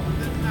soul.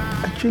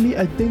 Actually,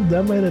 I think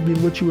that might have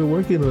been what you were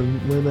working on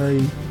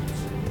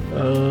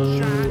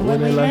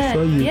when I last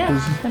saw you. Yeah,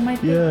 that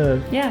might be. Yeah,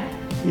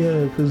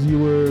 because you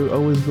were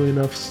always going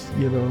off,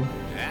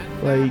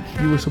 like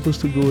you were supposed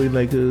to go in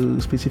like a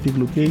specific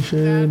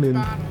location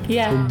and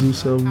do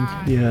some,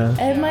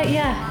 It might,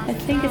 I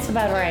think it's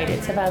about right.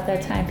 It's about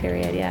that time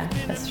period. Yeah,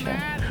 that's true.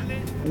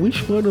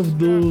 Which one of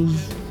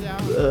those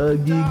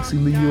gigs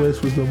in the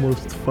US was the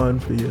most fun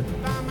for you?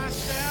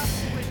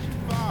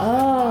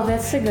 Oh,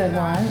 that's a good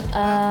one.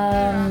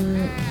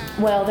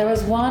 Well, there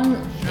was one.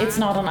 It's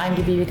not on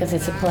IMDb because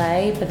it's a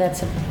play, but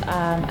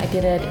I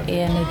did it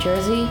in New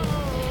Jersey.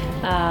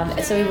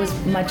 So it was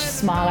much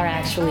smaller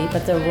actually,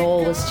 but the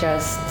role was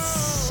just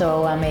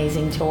so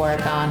amazing to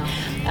work on.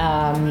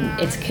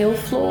 It's Kill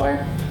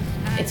Floor.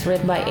 It's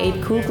written by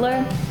Abe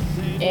Kugler,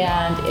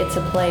 and it's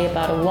a play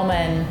about a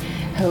woman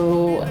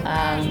who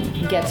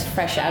gets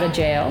fresh out of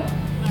jail,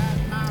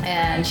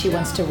 and she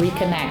wants to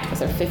reconnect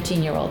with her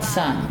 15-year-old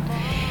son.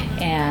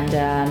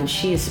 And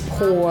she is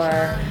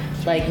poor,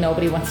 like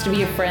nobody wants to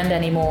be a friend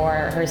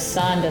anymore. Her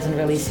son doesn't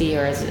really see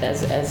her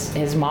as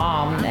his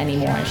mom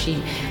anymore.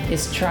 She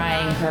is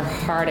trying her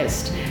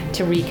hardest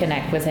to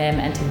reconnect with him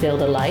and to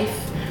build a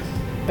life,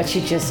 but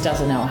she just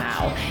doesn't know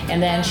how.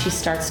 And then she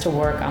starts to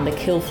work on the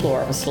kill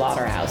floor of a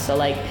slaughterhouse. So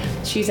like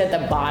she's at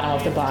the bottom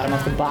of the bottom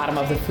of the bottom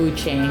of the food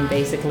chain,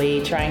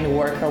 basically trying to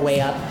work her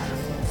way up.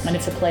 And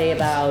it's a play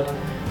about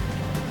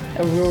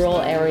a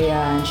rural area,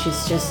 and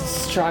she's just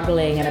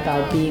struggling and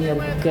about being a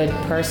good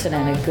person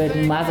and a good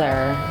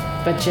mother,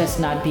 but just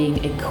not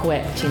being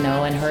equipped,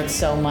 and hurt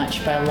so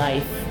much by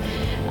life.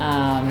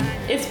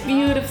 It's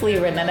beautifully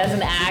written, and as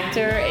an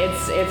actor,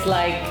 it's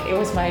like it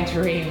was my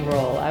dream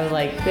role. I was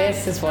like,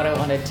 this is what I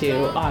want to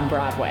do on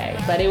Broadway.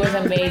 But it was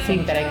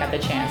amazing that I got the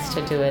chance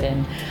to do it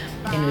in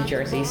New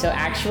Jersey. So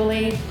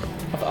actually,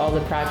 of all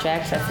the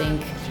projects, I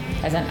think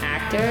as an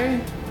actor,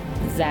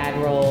 that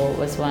role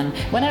was one.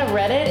 When I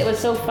read it, it was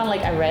so fun.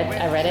 Like I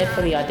read it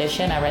for the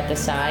audition. I read the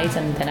sides,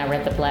 and then I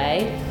read the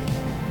play,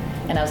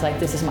 and I was like,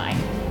 this is mine.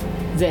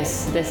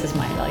 This is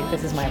mine. Like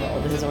this is my role.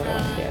 This is what I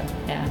want to do.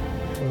 Yeah.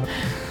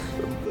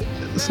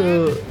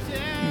 So,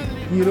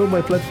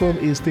 my platform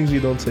is Things You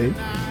Don't Say.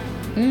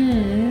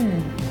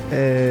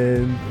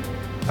 And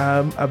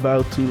I'm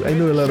about to. I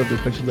know a lot of the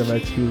questions I've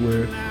asked you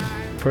were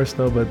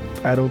personal, but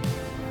I don't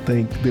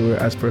think they were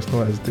as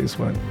personal as this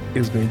one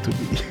is going to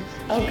be.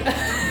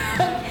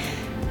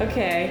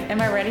 Okay.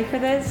 Am I ready for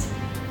this?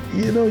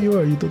 You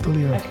are. You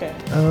totally are. Okay.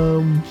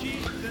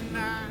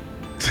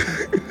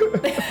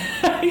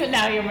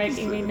 Now you're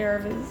making me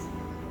nervous.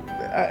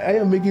 I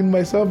am making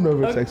myself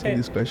nervous asking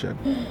this question.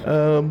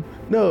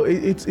 No,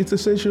 it's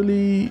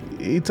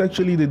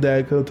actually the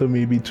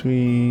dichotomy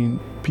between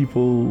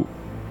people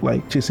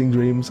like chasing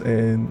dreams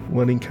and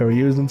wanting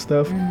careers and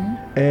stuff,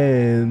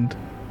 and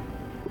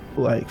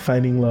like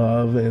finding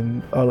love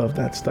and all of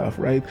that stuff,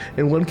 right?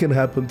 And one can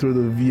happen through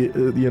the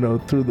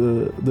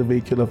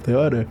vehicle of the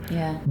other.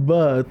 Yeah.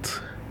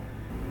 But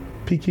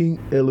picking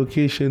a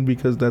location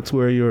because that's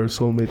where your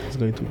soulmate is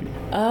going to be.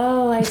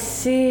 Oh, I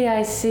see.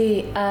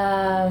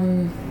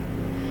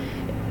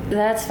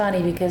 That's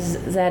funny because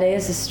that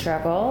is a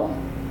struggle.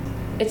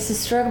 It's a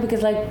struggle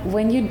because like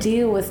when you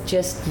deal with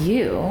just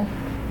you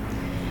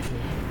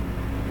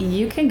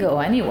can go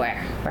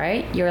anywhere,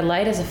 right? You're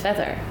light as a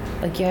feather.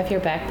 Like you have your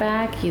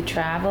backpack, you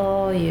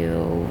travel,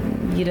 you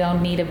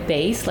don't need a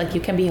base. Like you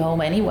can be home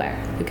anywhere.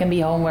 You can be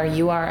home where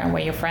you are and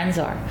where your friends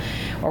are,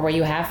 or where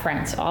you have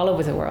friends all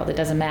over the world. It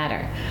doesn't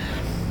matter.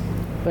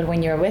 But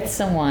when you're with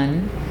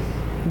someone,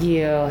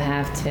 you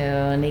have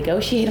to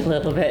negotiate a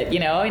little bit,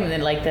 and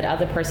then like that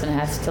other person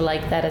has to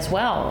like that as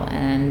well,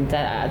 and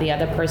the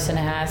other person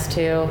has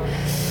to,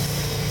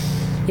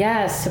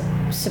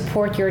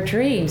 support your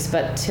dreams,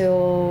 but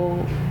to.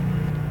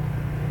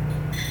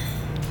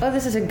 Oh,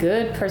 this is a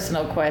good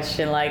personal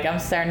question. Like I'm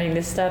starting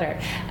to stutter.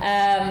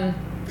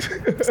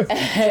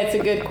 It's a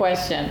good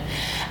question.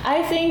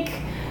 I think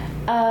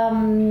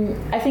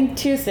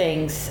two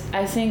things.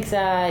 I think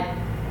that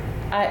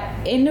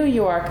in New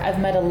York, I've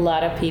met a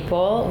lot of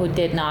people who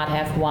did not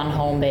have one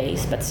home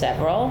base, but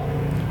several.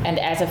 And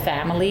as a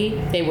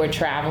family, they were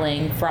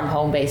traveling from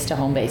home base to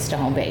home base to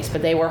home base,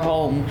 but they were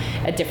home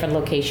at different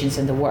locations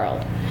in the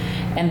world.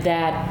 And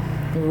that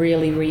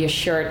really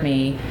reassured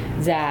me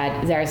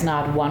that there's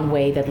not one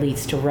way that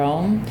leads to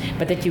Rome,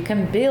 but that you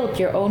can build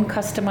your own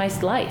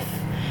customized life.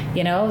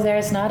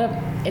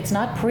 It's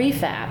not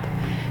prefab.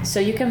 So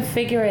you can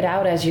figure it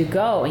out as you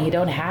go, and you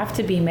don't have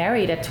to be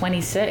married at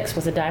 26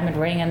 with a diamond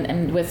ring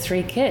and with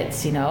 3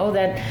 kids,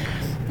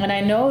 And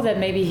I know that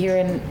maybe here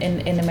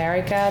in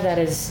America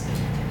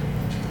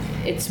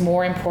it's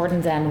more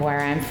important than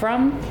where I'm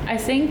from, I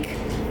think.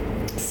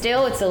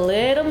 Still, it's a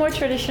little more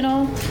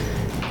traditional.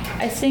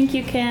 I think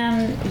you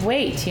can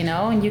wait,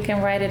 and you can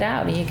write it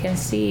out, and you can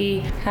see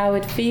how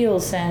it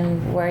feels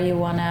and where you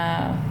want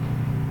to.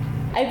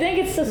 I think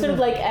it's sort of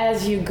like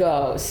as you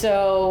go.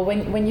 So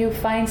when you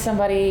find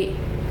somebody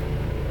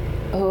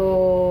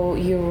who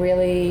you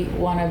really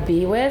want to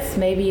be with,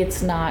 maybe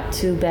it's not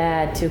too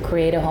bad to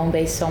create a home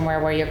base somewhere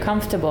where you're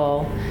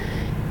comfortable,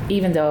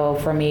 even though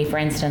for me, for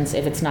instance,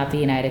 if it's not the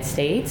United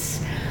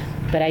States,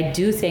 But I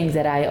do think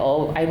that I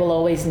will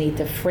always need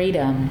the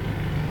freedom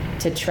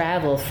to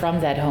travel from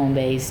that home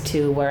base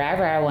to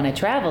wherever I want to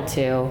travel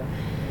to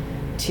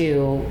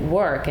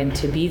work and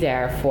to be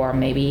there for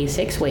maybe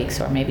 6 weeks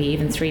or maybe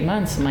even 3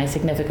 months. My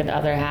significant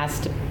other has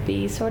to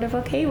be sort of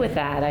okay with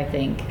that, I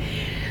think.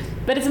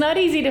 But it's not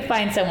easy to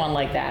find someone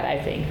like that,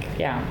 I think.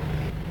 Yeah.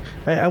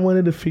 I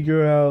wanted to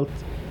figure out,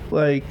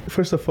 like,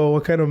 first of all,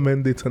 what kind of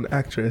man dates an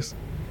actress?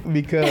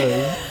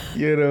 Because,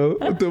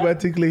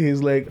 automatically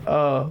he's like,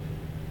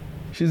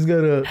 she's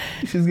gonna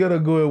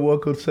go and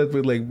walk on set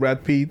with like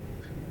Brad Pitt.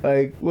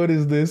 Like, what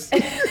is this?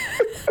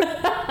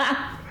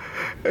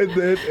 and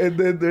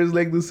then there's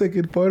like the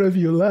second part of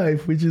your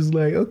life, which is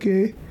like,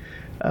 okay,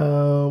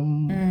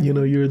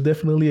 you're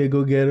definitely a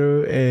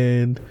go-getter,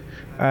 and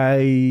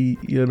I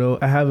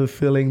have a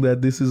feeling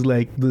that this is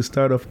like the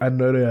start of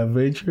another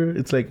adventure.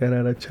 It's like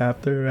another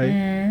chapter,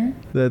 right?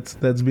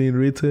 That's being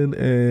written,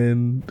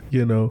 and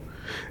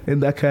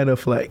and that kind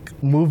of like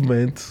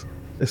movement,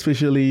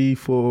 especially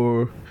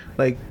for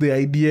like the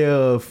idea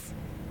of,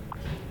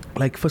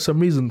 like, for some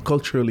reason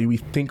culturally we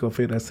think of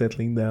it as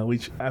settling down,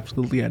 which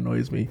absolutely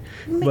annoys me.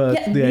 But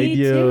yeah, the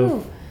idea too.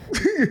 of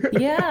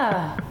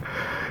Yeah.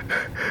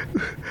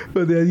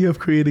 But the idea of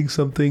creating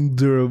something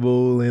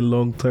durable and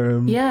long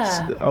term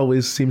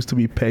always seems to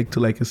be pegged to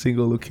like a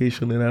single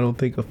location, and I don't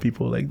think of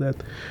people like that.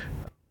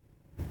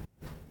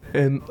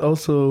 And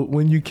also,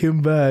 when you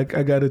came back,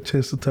 I got a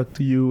chance to talk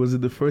to you. Was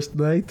it the first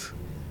night?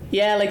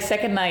 Yeah, like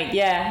second night,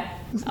 yeah.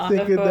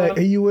 Second night,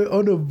 and you were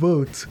on a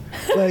boat.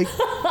 Like,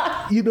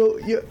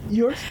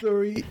 your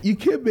story, you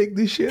can't make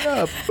this shit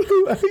up.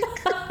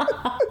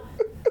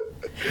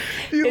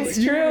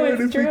 It's true.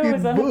 It's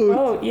on a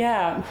boat,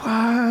 yeah.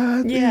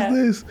 What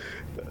is this?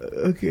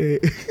 Okay.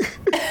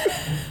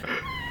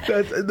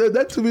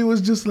 that to me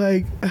was just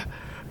like,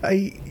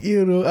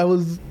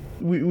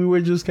 we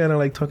were just kind of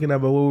like talking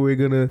about what we were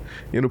gonna,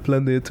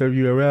 plan the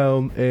interview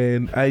around,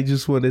 and I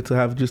just wanted to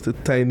have just a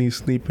tiny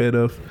snippet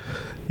of,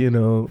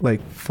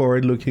 like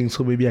forward looking,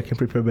 so maybe I can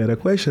prepare better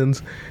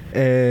questions.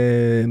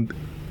 And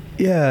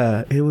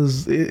yeah, it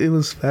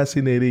was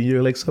fascinating.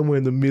 You're like somewhere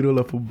in the middle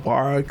of a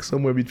bark,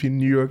 somewhere between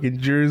New York and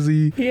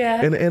Jersey.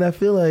 Yeah. And I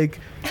feel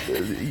like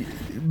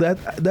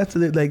that's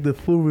like the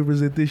full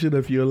representation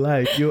of your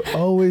life. You're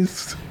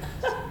always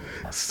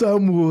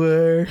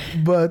somewhere,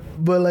 but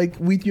like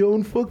with your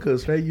own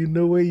focus, right? You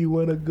know where you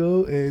want to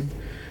go, and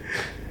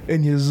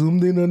you're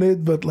zoomed in on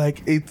it. But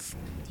like it's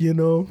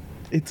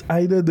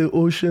either the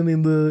ocean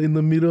in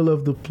the middle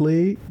of the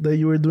play that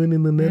you were doing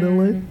in the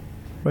Netherlands,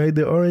 right?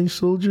 The Orange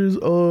Soldiers,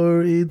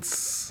 or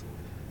it's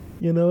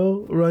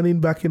running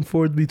back and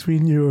forth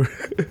between your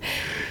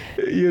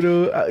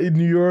in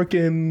New York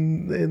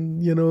and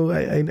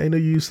I know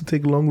you used to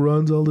take long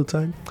runs all the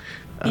time.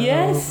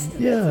 Yes,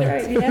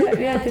 that's right.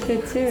 Yeah, I did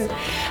it too.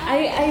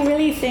 I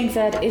really think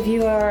that if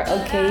you are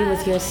okay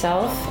with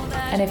yourself,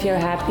 and if you're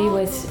happy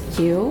with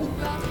you,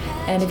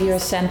 and if you're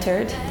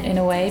centered in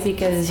a way,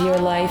 because your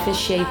life is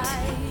shaped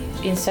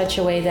in such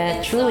a way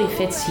that truly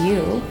fits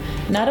you,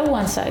 not a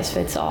one size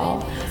fits all,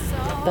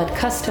 but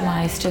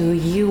customized to who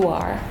you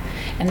are,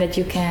 and that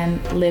you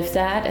can live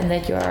that, and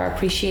that you are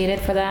appreciated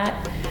for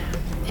that,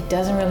 it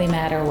doesn't really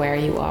matter where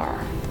you are.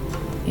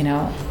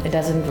 It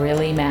doesn't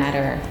really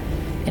matter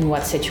in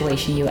what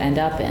situation you end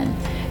up in,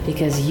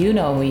 because you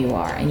know who you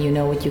are, and you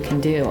know what you can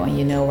do, and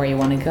you know where you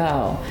want to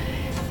go,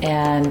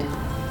 and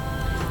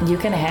you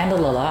can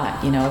handle a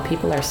lot.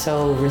 People are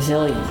so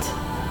resilient.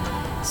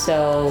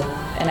 So,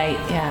 and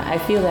I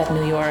feel that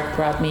New York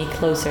brought me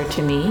closer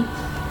to me.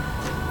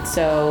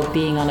 So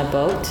being on a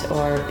boat,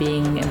 or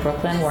being in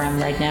Brooklyn where I'm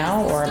right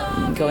now, or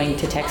going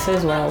to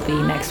Texas where I'll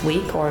be next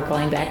week, or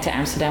going back to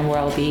Amsterdam where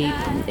I'll be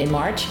in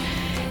March,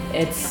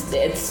 it's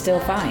still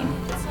fine,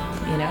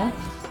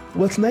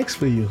 What's next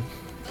for you?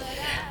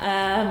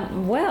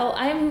 Well,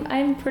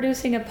 I'm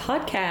producing a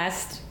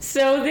podcast,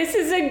 so this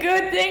is a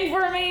good thing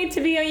for me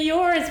to be on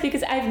yours,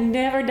 because I've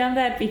never done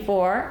that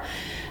before.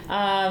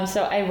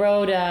 So I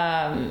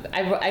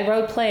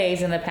wrote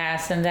plays in the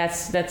past, and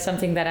that's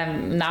something that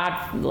I'm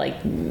not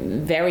like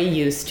very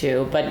used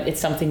to, but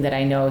it's something that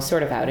I know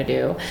sort of how to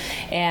do.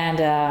 And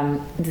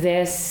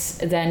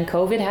then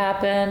COVID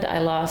happened. I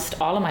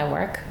lost all of my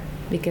work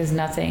because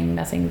nothing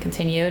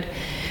continued.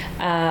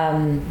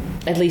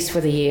 At least for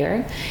the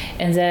year.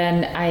 And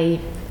then I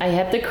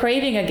had the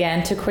craving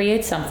again to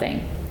create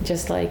something,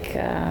 just like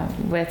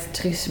with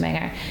Truus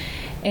Menger.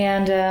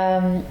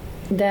 And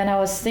then I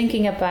was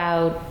thinking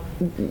about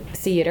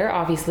theater,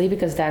 obviously,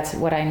 because that's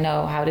what I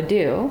know how to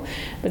do.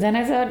 But then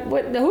I thought,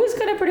 who's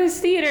going to produce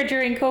theater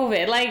during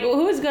COVID? Like,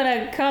 who's going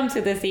to come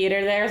to the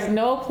theater? There's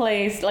no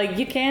place, like,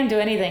 you can't do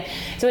anything.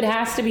 So it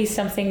has to be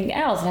something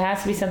else. It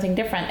has to be something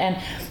different. And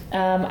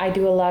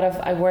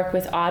I work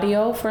with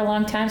audio for a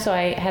long time. So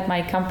I had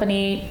my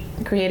company,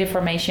 Creative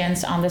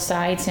Formations, on the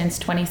side since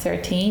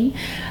 2013.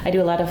 I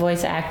do a lot of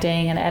voice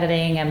acting and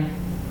editing, and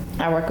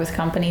I work with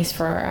companies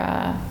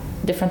for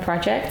different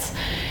projects.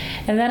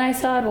 And then I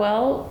thought,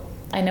 well,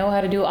 I know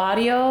how to do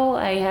audio.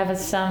 I have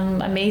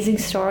some amazing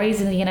stories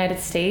in the United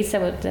States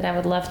that I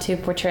would love to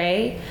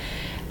portray.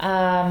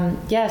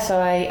 So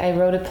I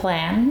wrote a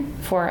plan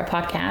for a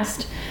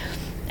podcast.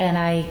 And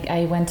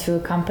I went to a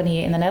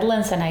company in the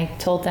Netherlands and I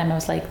told them, I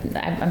was like,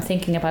 I'm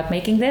thinking about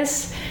making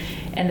this.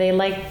 And they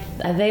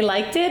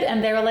liked it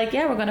and they were like,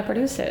 yeah, we're going to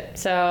produce it.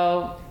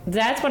 So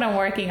that's what I'm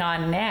working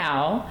on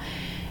now,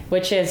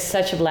 which is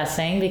such a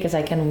blessing because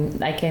I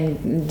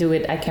can do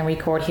it. I can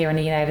record here in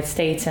the United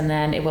States and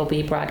then it will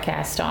be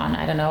broadcast on,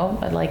 I don't know,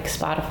 like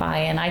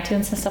Spotify and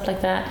iTunes and stuff like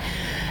that.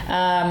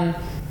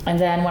 And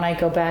then when I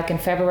go back in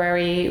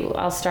February,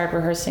 I'll start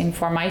rehearsing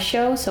for my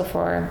show. So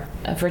for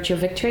Virtue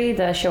Victory,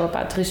 the show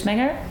about Truus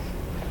Menger.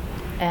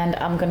 And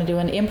I'm going to do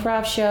an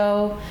improv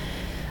show.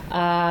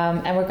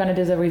 And we're going to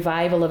do the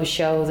revival of a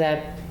show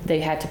that they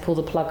had to pull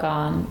the plug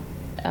on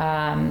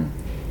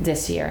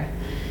this year.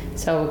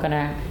 So we're going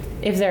to,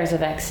 if there's a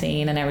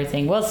vaccine and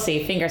everything, we'll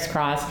see, fingers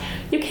crossed.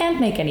 You can't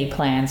make any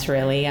plans,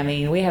 really. I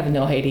mean, we have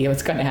no idea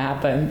what's going to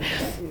happen.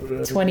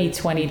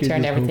 2020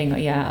 turned everything,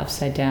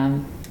 upside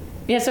down.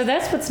 Yeah, so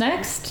that's what's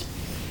next.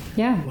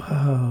 Yeah.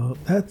 Wow,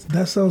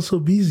 that sounds so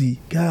busy.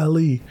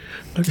 Golly.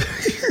 I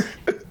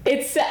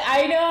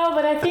know,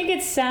 but I think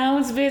it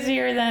sounds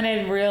busier than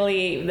it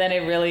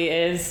really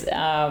is.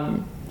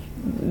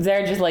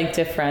 They're just like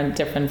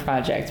different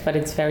projects, but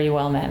it's very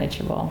well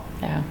manageable.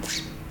 Yeah.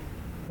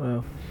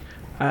 Wow.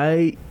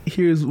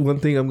 Here's one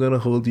thing I'm gonna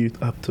hold you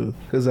up to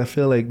because I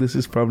feel like this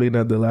is probably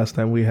not the last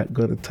time we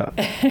gonna talk.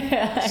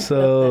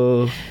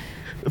 So.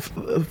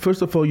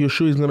 First of all, your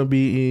show is going to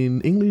be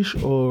in English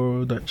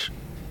or Dutch?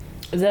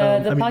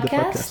 The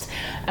podcast?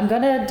 I'm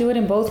going to do it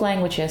in both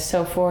languages.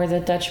 So for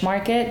the Dutch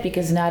market,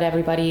 because not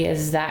everybody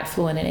is that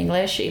fluent in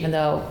English, even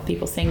though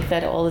people think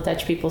that all the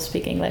Dutch people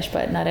speak English,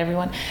 but not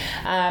everyone.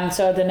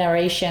 So the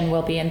narration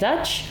will be in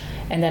Dutch.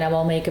 And then I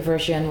will make a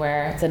version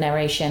where the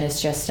narration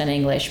is just in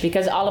English.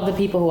 Because all of the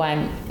people who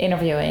I'm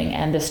interviewing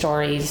and the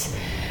stories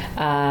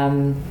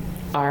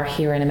are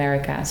here in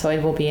America. So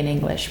it will be in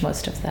English,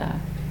 most of the...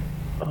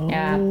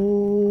 Yeah.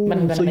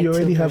 So you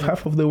already have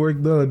half of the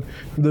work done.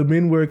 The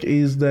main work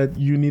is that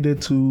you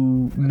needed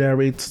to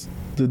narrate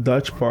the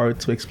Dutch part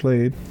to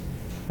explain.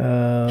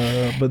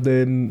 But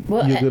then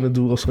you're going to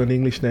do also an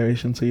English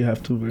narration, so you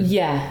have two versions.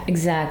 Yeah,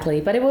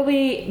 exactly. But it will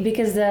be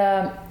because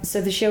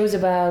the show is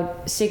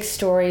about 6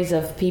 stories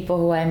of people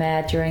who I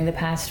met during the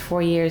past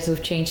 4 years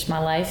who've changed my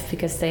life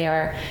because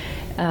they're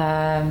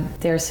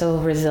so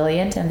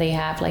resilient and they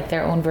have like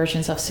their own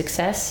versions of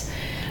success.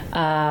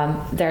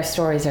 Their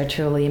stories are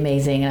truly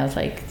amazing, and I was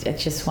like, I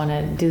just want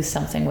to do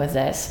something with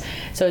this.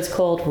 So it's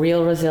called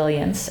Real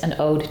Resilience, an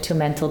ode to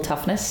mental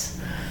toughness,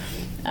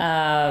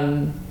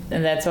 and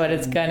that's what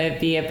it's gonna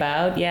be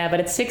about. Yeah, but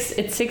it's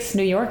six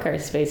New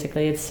Yorkers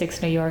basically. It's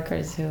 6 New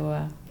Yorkers who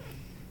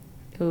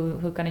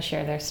gonna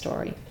share their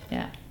story.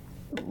 Yeah.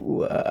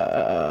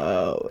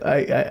 Wow,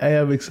 I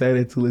am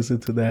excited to listen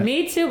to that.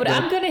 Me too, but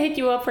I'm gonna hit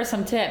you up for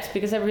some tips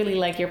because I really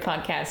like your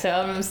podcast. So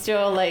I'm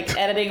still like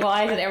editing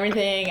wise and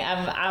everything.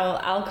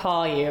 I'll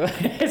call you,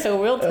 so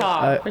we'll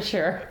talk for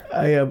sure.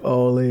 I am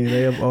all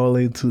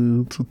in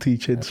to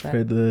teach and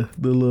spread the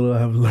little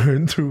I've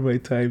learned through my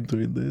time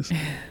doing this.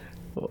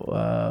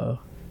 Wow.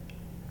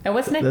 And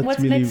what's next? What's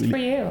really, next for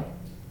you?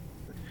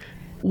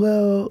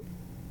 Well,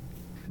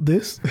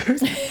 this.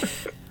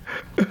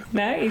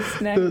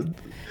 Nice.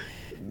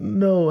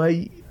 No,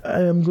 I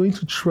am going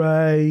to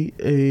try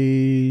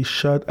a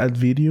shot at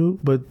video,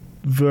 but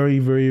very,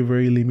 very,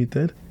 very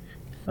limited.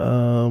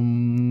 I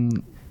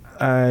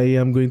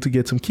am going to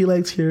get some key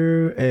lights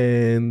here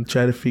and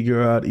try to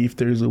figure out if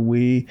there's a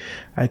way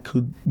I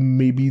could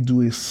maybe do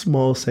a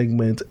small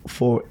segment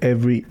for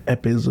every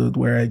episode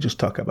where I just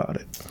talk about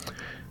it.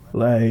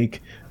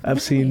 Like,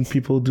 I've seen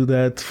people do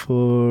that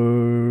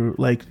for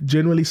like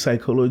generally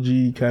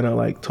psychology kind of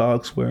like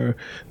talks where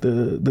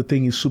the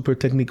thing is super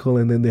technical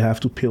and then they have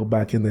to peel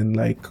back and then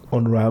like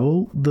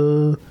unravel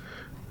the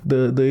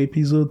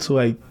episode. So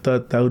I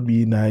thought that would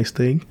be a nice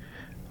thing.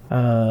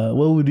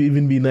 What would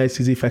even be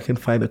nice is if I can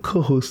find a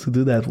co-host to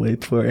do that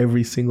with for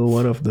every single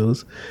one of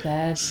those.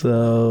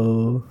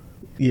 So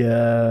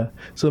yeah.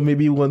 So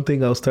maybe one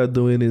thing I'll start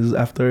doing is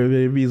after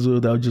every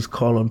episode, I'll just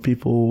call on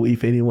people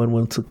if anyone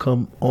wants to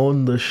come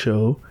on the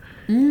show,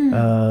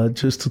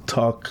 just to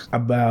talk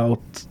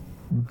about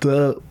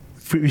the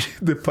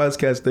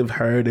podcast they've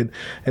heard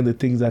and the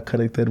things that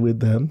connected with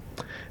them.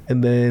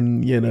 And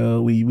then,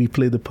 we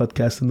play the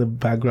podcast in the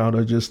background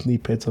or just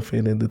snippets of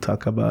it and they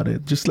talk about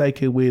it. Just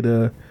like a way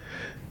to,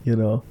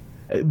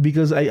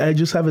 because I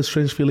just have a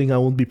strange feeling I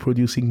won't be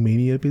producing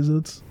many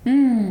episodes.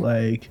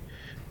 Like,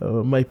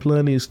 my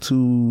plan is to,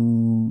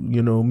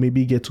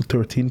 maybe get to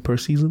 13 per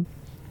season.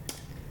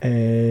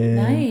 And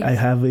nice. I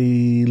have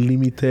a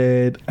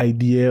limited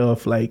idea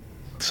of like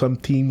some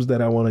themes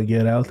that I want to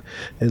get out.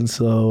 And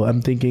so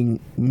I'm thinking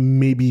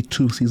maybe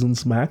 2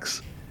 seasons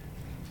max.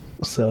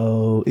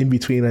 So in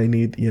between I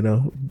need,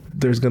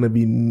 there's going to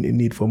be a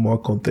need for more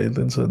content.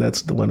 And so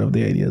that's one of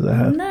the ideas I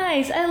have.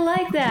 Nice. I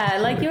like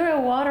that. Like you're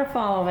a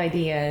waterfall of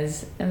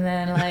ideas. And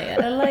then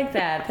I like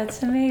that.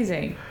 That's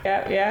amazing.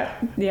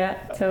 Yeah,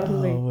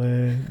 totally. Oh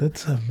man,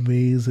 that's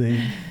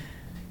amazing.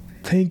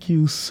 thank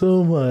you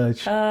so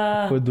much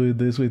for doing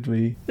this with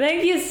me.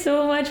 Thank you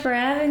so much for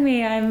having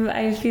me.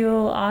 I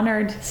feel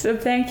honored. So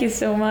thank you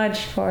so much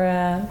for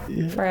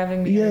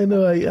having me. Yeah,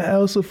 no, I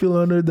also feel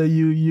honored that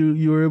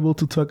you were able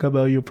to talk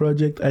about your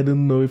project. I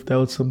didn't know if that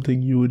was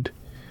something you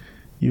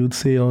would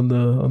say on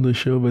the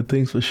show, but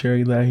thanks for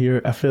sharing that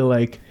here. I feel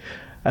like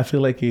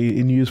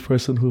a news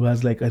person who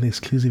has like an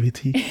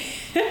exclusivity.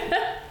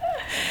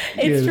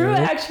 It's true,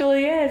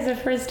 actually. Yeah, it's the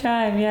first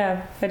time.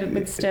 Yeah, but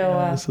it's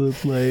still. So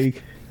it's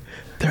like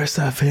there's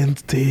a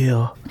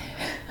Vendale.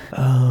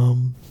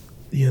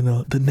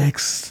 The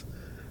next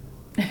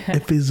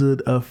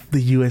episode of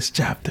the U.S.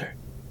 chapter.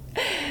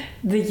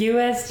 The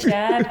U.S.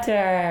 chapter.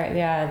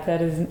 Yeah,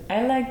 that is.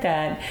 I like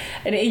that.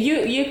 And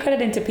you cut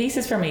it into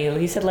pieces for me.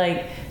 You said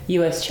like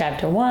U.S.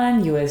 chapter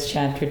 1, U.S.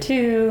 chapter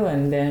 2,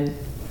 and then.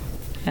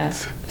 I'm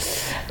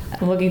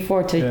looking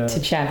forward to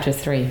chapter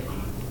 3.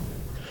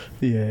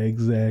 Yeah,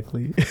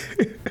 exactly.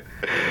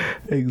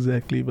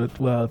 Exactly. But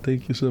wow,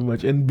 thank you so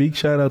much. And big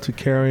shout out to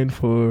Karen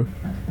for,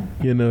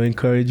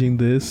 encouraging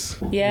this.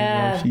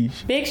 Yeah.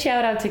 Big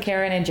shout out to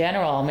Karen in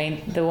general. I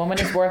mean, the woman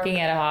is working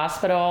at a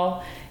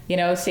hospital,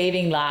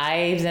 saving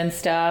lives and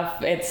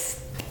stuff.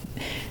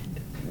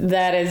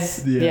 That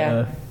is.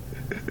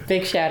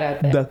 Big shout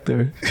out there.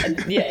 Doctor.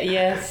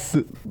 Yes.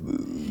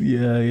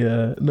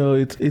 Yeah. No,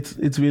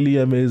 it's really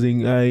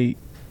amazing.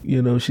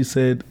 She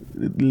said,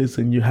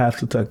 listen, you have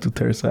to talk to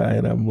Teresa,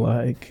 and I'm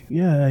like,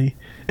 yeah.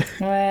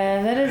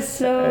 Man, that is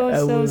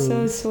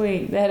so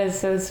sweet. That is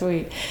so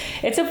sweet.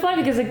 It's so fun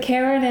because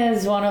Karen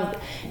is one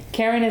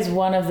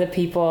of the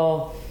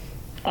people.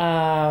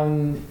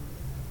 Karen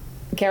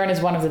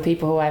is one of the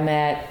people who I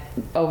met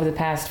over the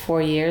past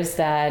 4 years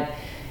that.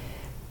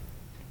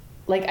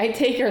 Like, I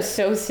take her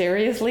so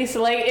seriously.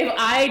 So, like, if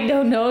I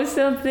don't know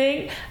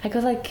something, I go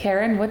like,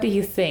 Karen, what do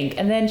you think?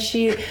 And then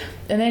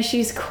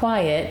she's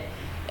quiet.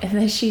 And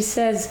then she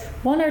says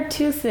 1 or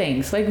 2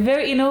 things, like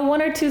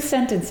 1 or 2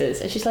 sentences.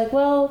 And she's like,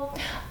 well,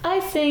 I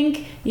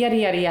think yada,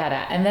 yada,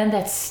 yada. And then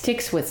that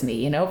sticks with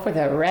me, for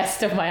the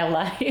rest of my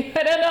life.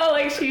 I don't know,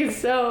 like she's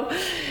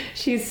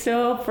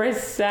so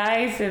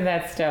precise in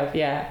that stuff.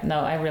 Yeah, no,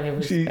 I really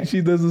respect.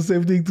 She does the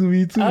same thing to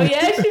me too. Oh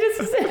yeah, she does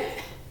the same.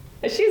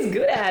 She's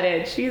good at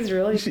it. She's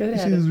really good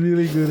at it. She's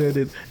really good at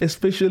it,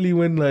 especially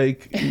when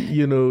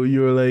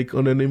you're like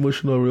on an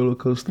emotional roller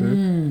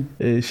coaster.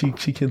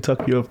 She can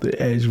tuck you off the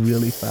edge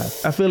really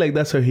fast. I feel like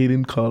that's her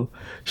hidden call.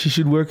 She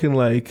should work in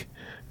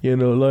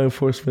law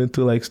enforcement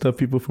to like stop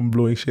people from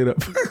blowing shit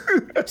up.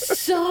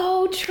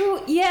 So true.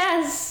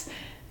 Yes,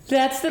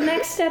 that's the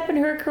next step in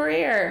her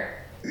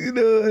career.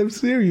 I'm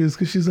serious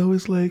because she's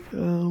always like,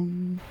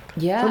 something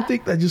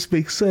that just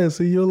makes sense,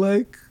 and you're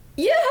like.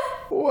 Yeah.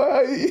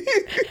 Why?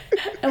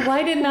 And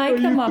why didn't I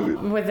come up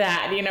with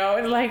that?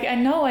 Like, I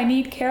know I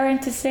need Karen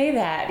to say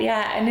that.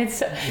 Yeah. And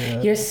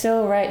you're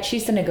so right.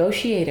 She's the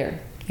negotiator.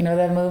 You know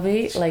that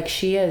movie? Like,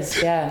 she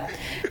is. Yeah.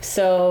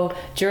 So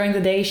during the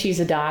day, she's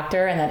a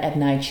doctor. And then at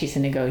night, she's a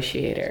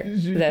negotiator.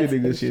 She's a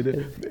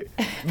negotiator.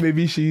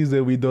 Maybe she's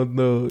that we don't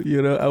know.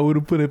 I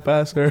wouldn't put it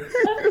past her.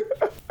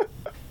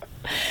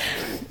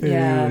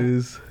 Yeah.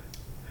 Anyways.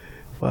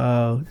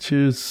 Wow.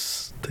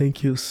 Cheers.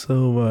 Thank you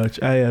so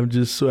much. I am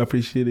just so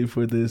appreciative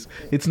for this.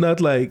 It's not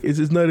like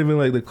it's not even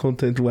like the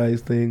content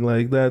wise thing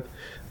like that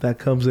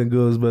comes and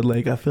goes, but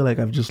like I feel like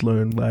I've just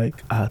learned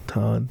like a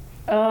ton.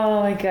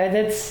 Oh my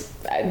god,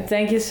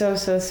 thank you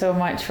so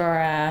much for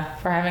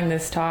having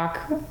this talk.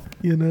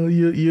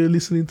 You're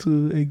listening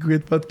to a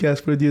great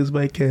podcast produced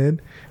by Ken.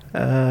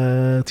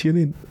 Tune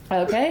in.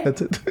 Okay.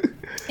 That's it.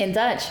 In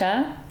Dutch,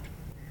 huh?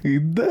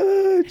 In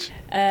Dutch.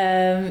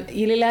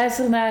 Jullie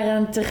luisteren naar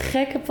een te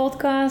gekke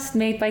podcast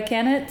made by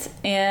Kenneth.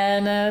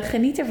 En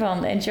geniet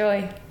ervan.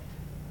 Enjoy.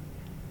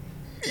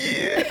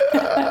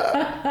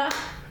 Yeah.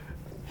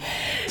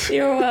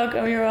 You're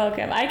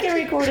welcome. I can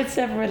record it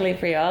separately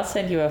for you. I'll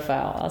send you a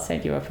file.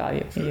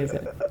 You can use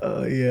it.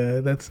 Oh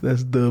yeah,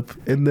 that's dope.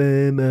 And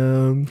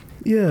then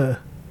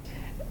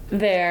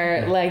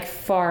they're like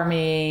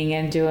farming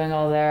and doing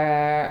all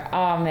their.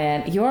 Oh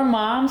man, your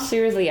mom,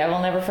 seriously, I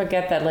will never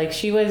forget that. Like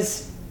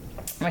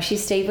she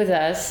stayed with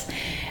us.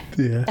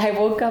 Yeah. I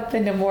woke up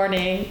in the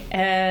morning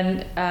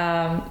and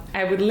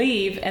I would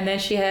leave, and then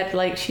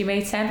she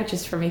made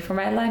sandwiches for me for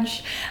my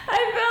lunch. I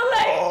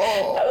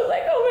was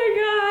like, oh my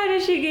god!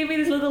 And she gave me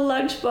this little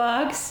lunch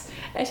box,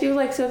 and she was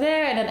like, so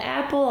there, and an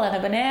apple and a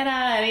banana,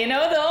 and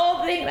the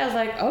whole thing. And I was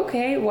like,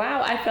 okay,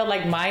 wow! I felt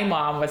like my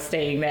mom was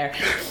staying there,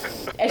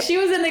 and she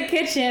was in the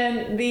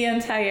kitchen the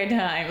entire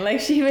time. Like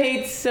she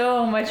made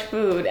so much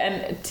food,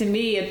 and to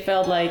me, it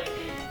felt like.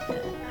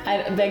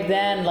 Back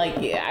then, like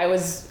I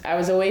was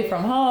away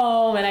from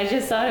home, and I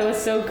just thought it was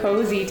so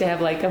cozy to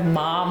have like a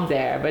mom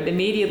there. But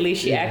immediately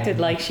she acted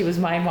like she was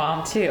my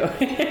mom too.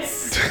 It's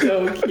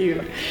so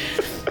cute.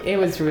 It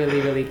was really,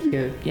 really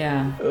cute.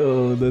 Yeah.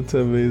 Oh, that's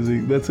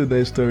amazing. That's a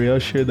nice story. I'll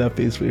share that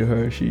piece with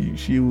her.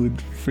 She would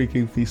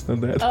freaking feast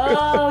on that.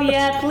 Oh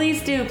yeah,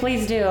 please do,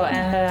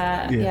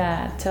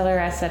 and tell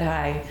her I said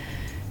hi.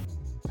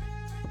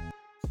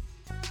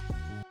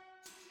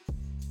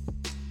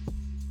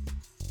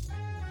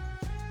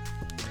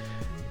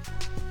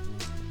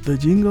 The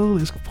jingle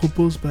is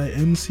proposed by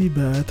MC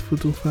Bat,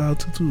 Photofile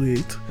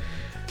 228.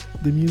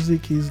 The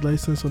music is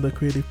licensed under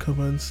Creative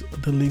Commons.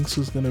 The links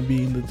is gonna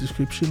be in the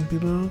description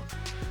below.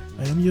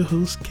 I am your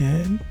host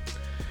Ken,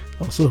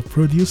 also a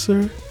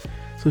producer,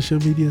 social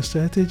media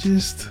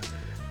strategist,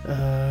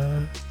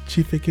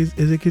 chief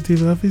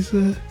executive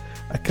officer,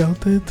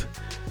 accountant,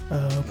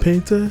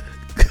 painter.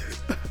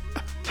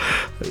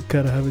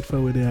 Kind of having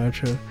fun with the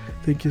outro.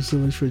 Thank you so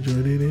much for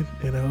joining in,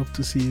 and I hope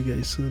to see you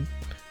guys soon.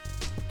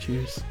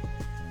 Cheers.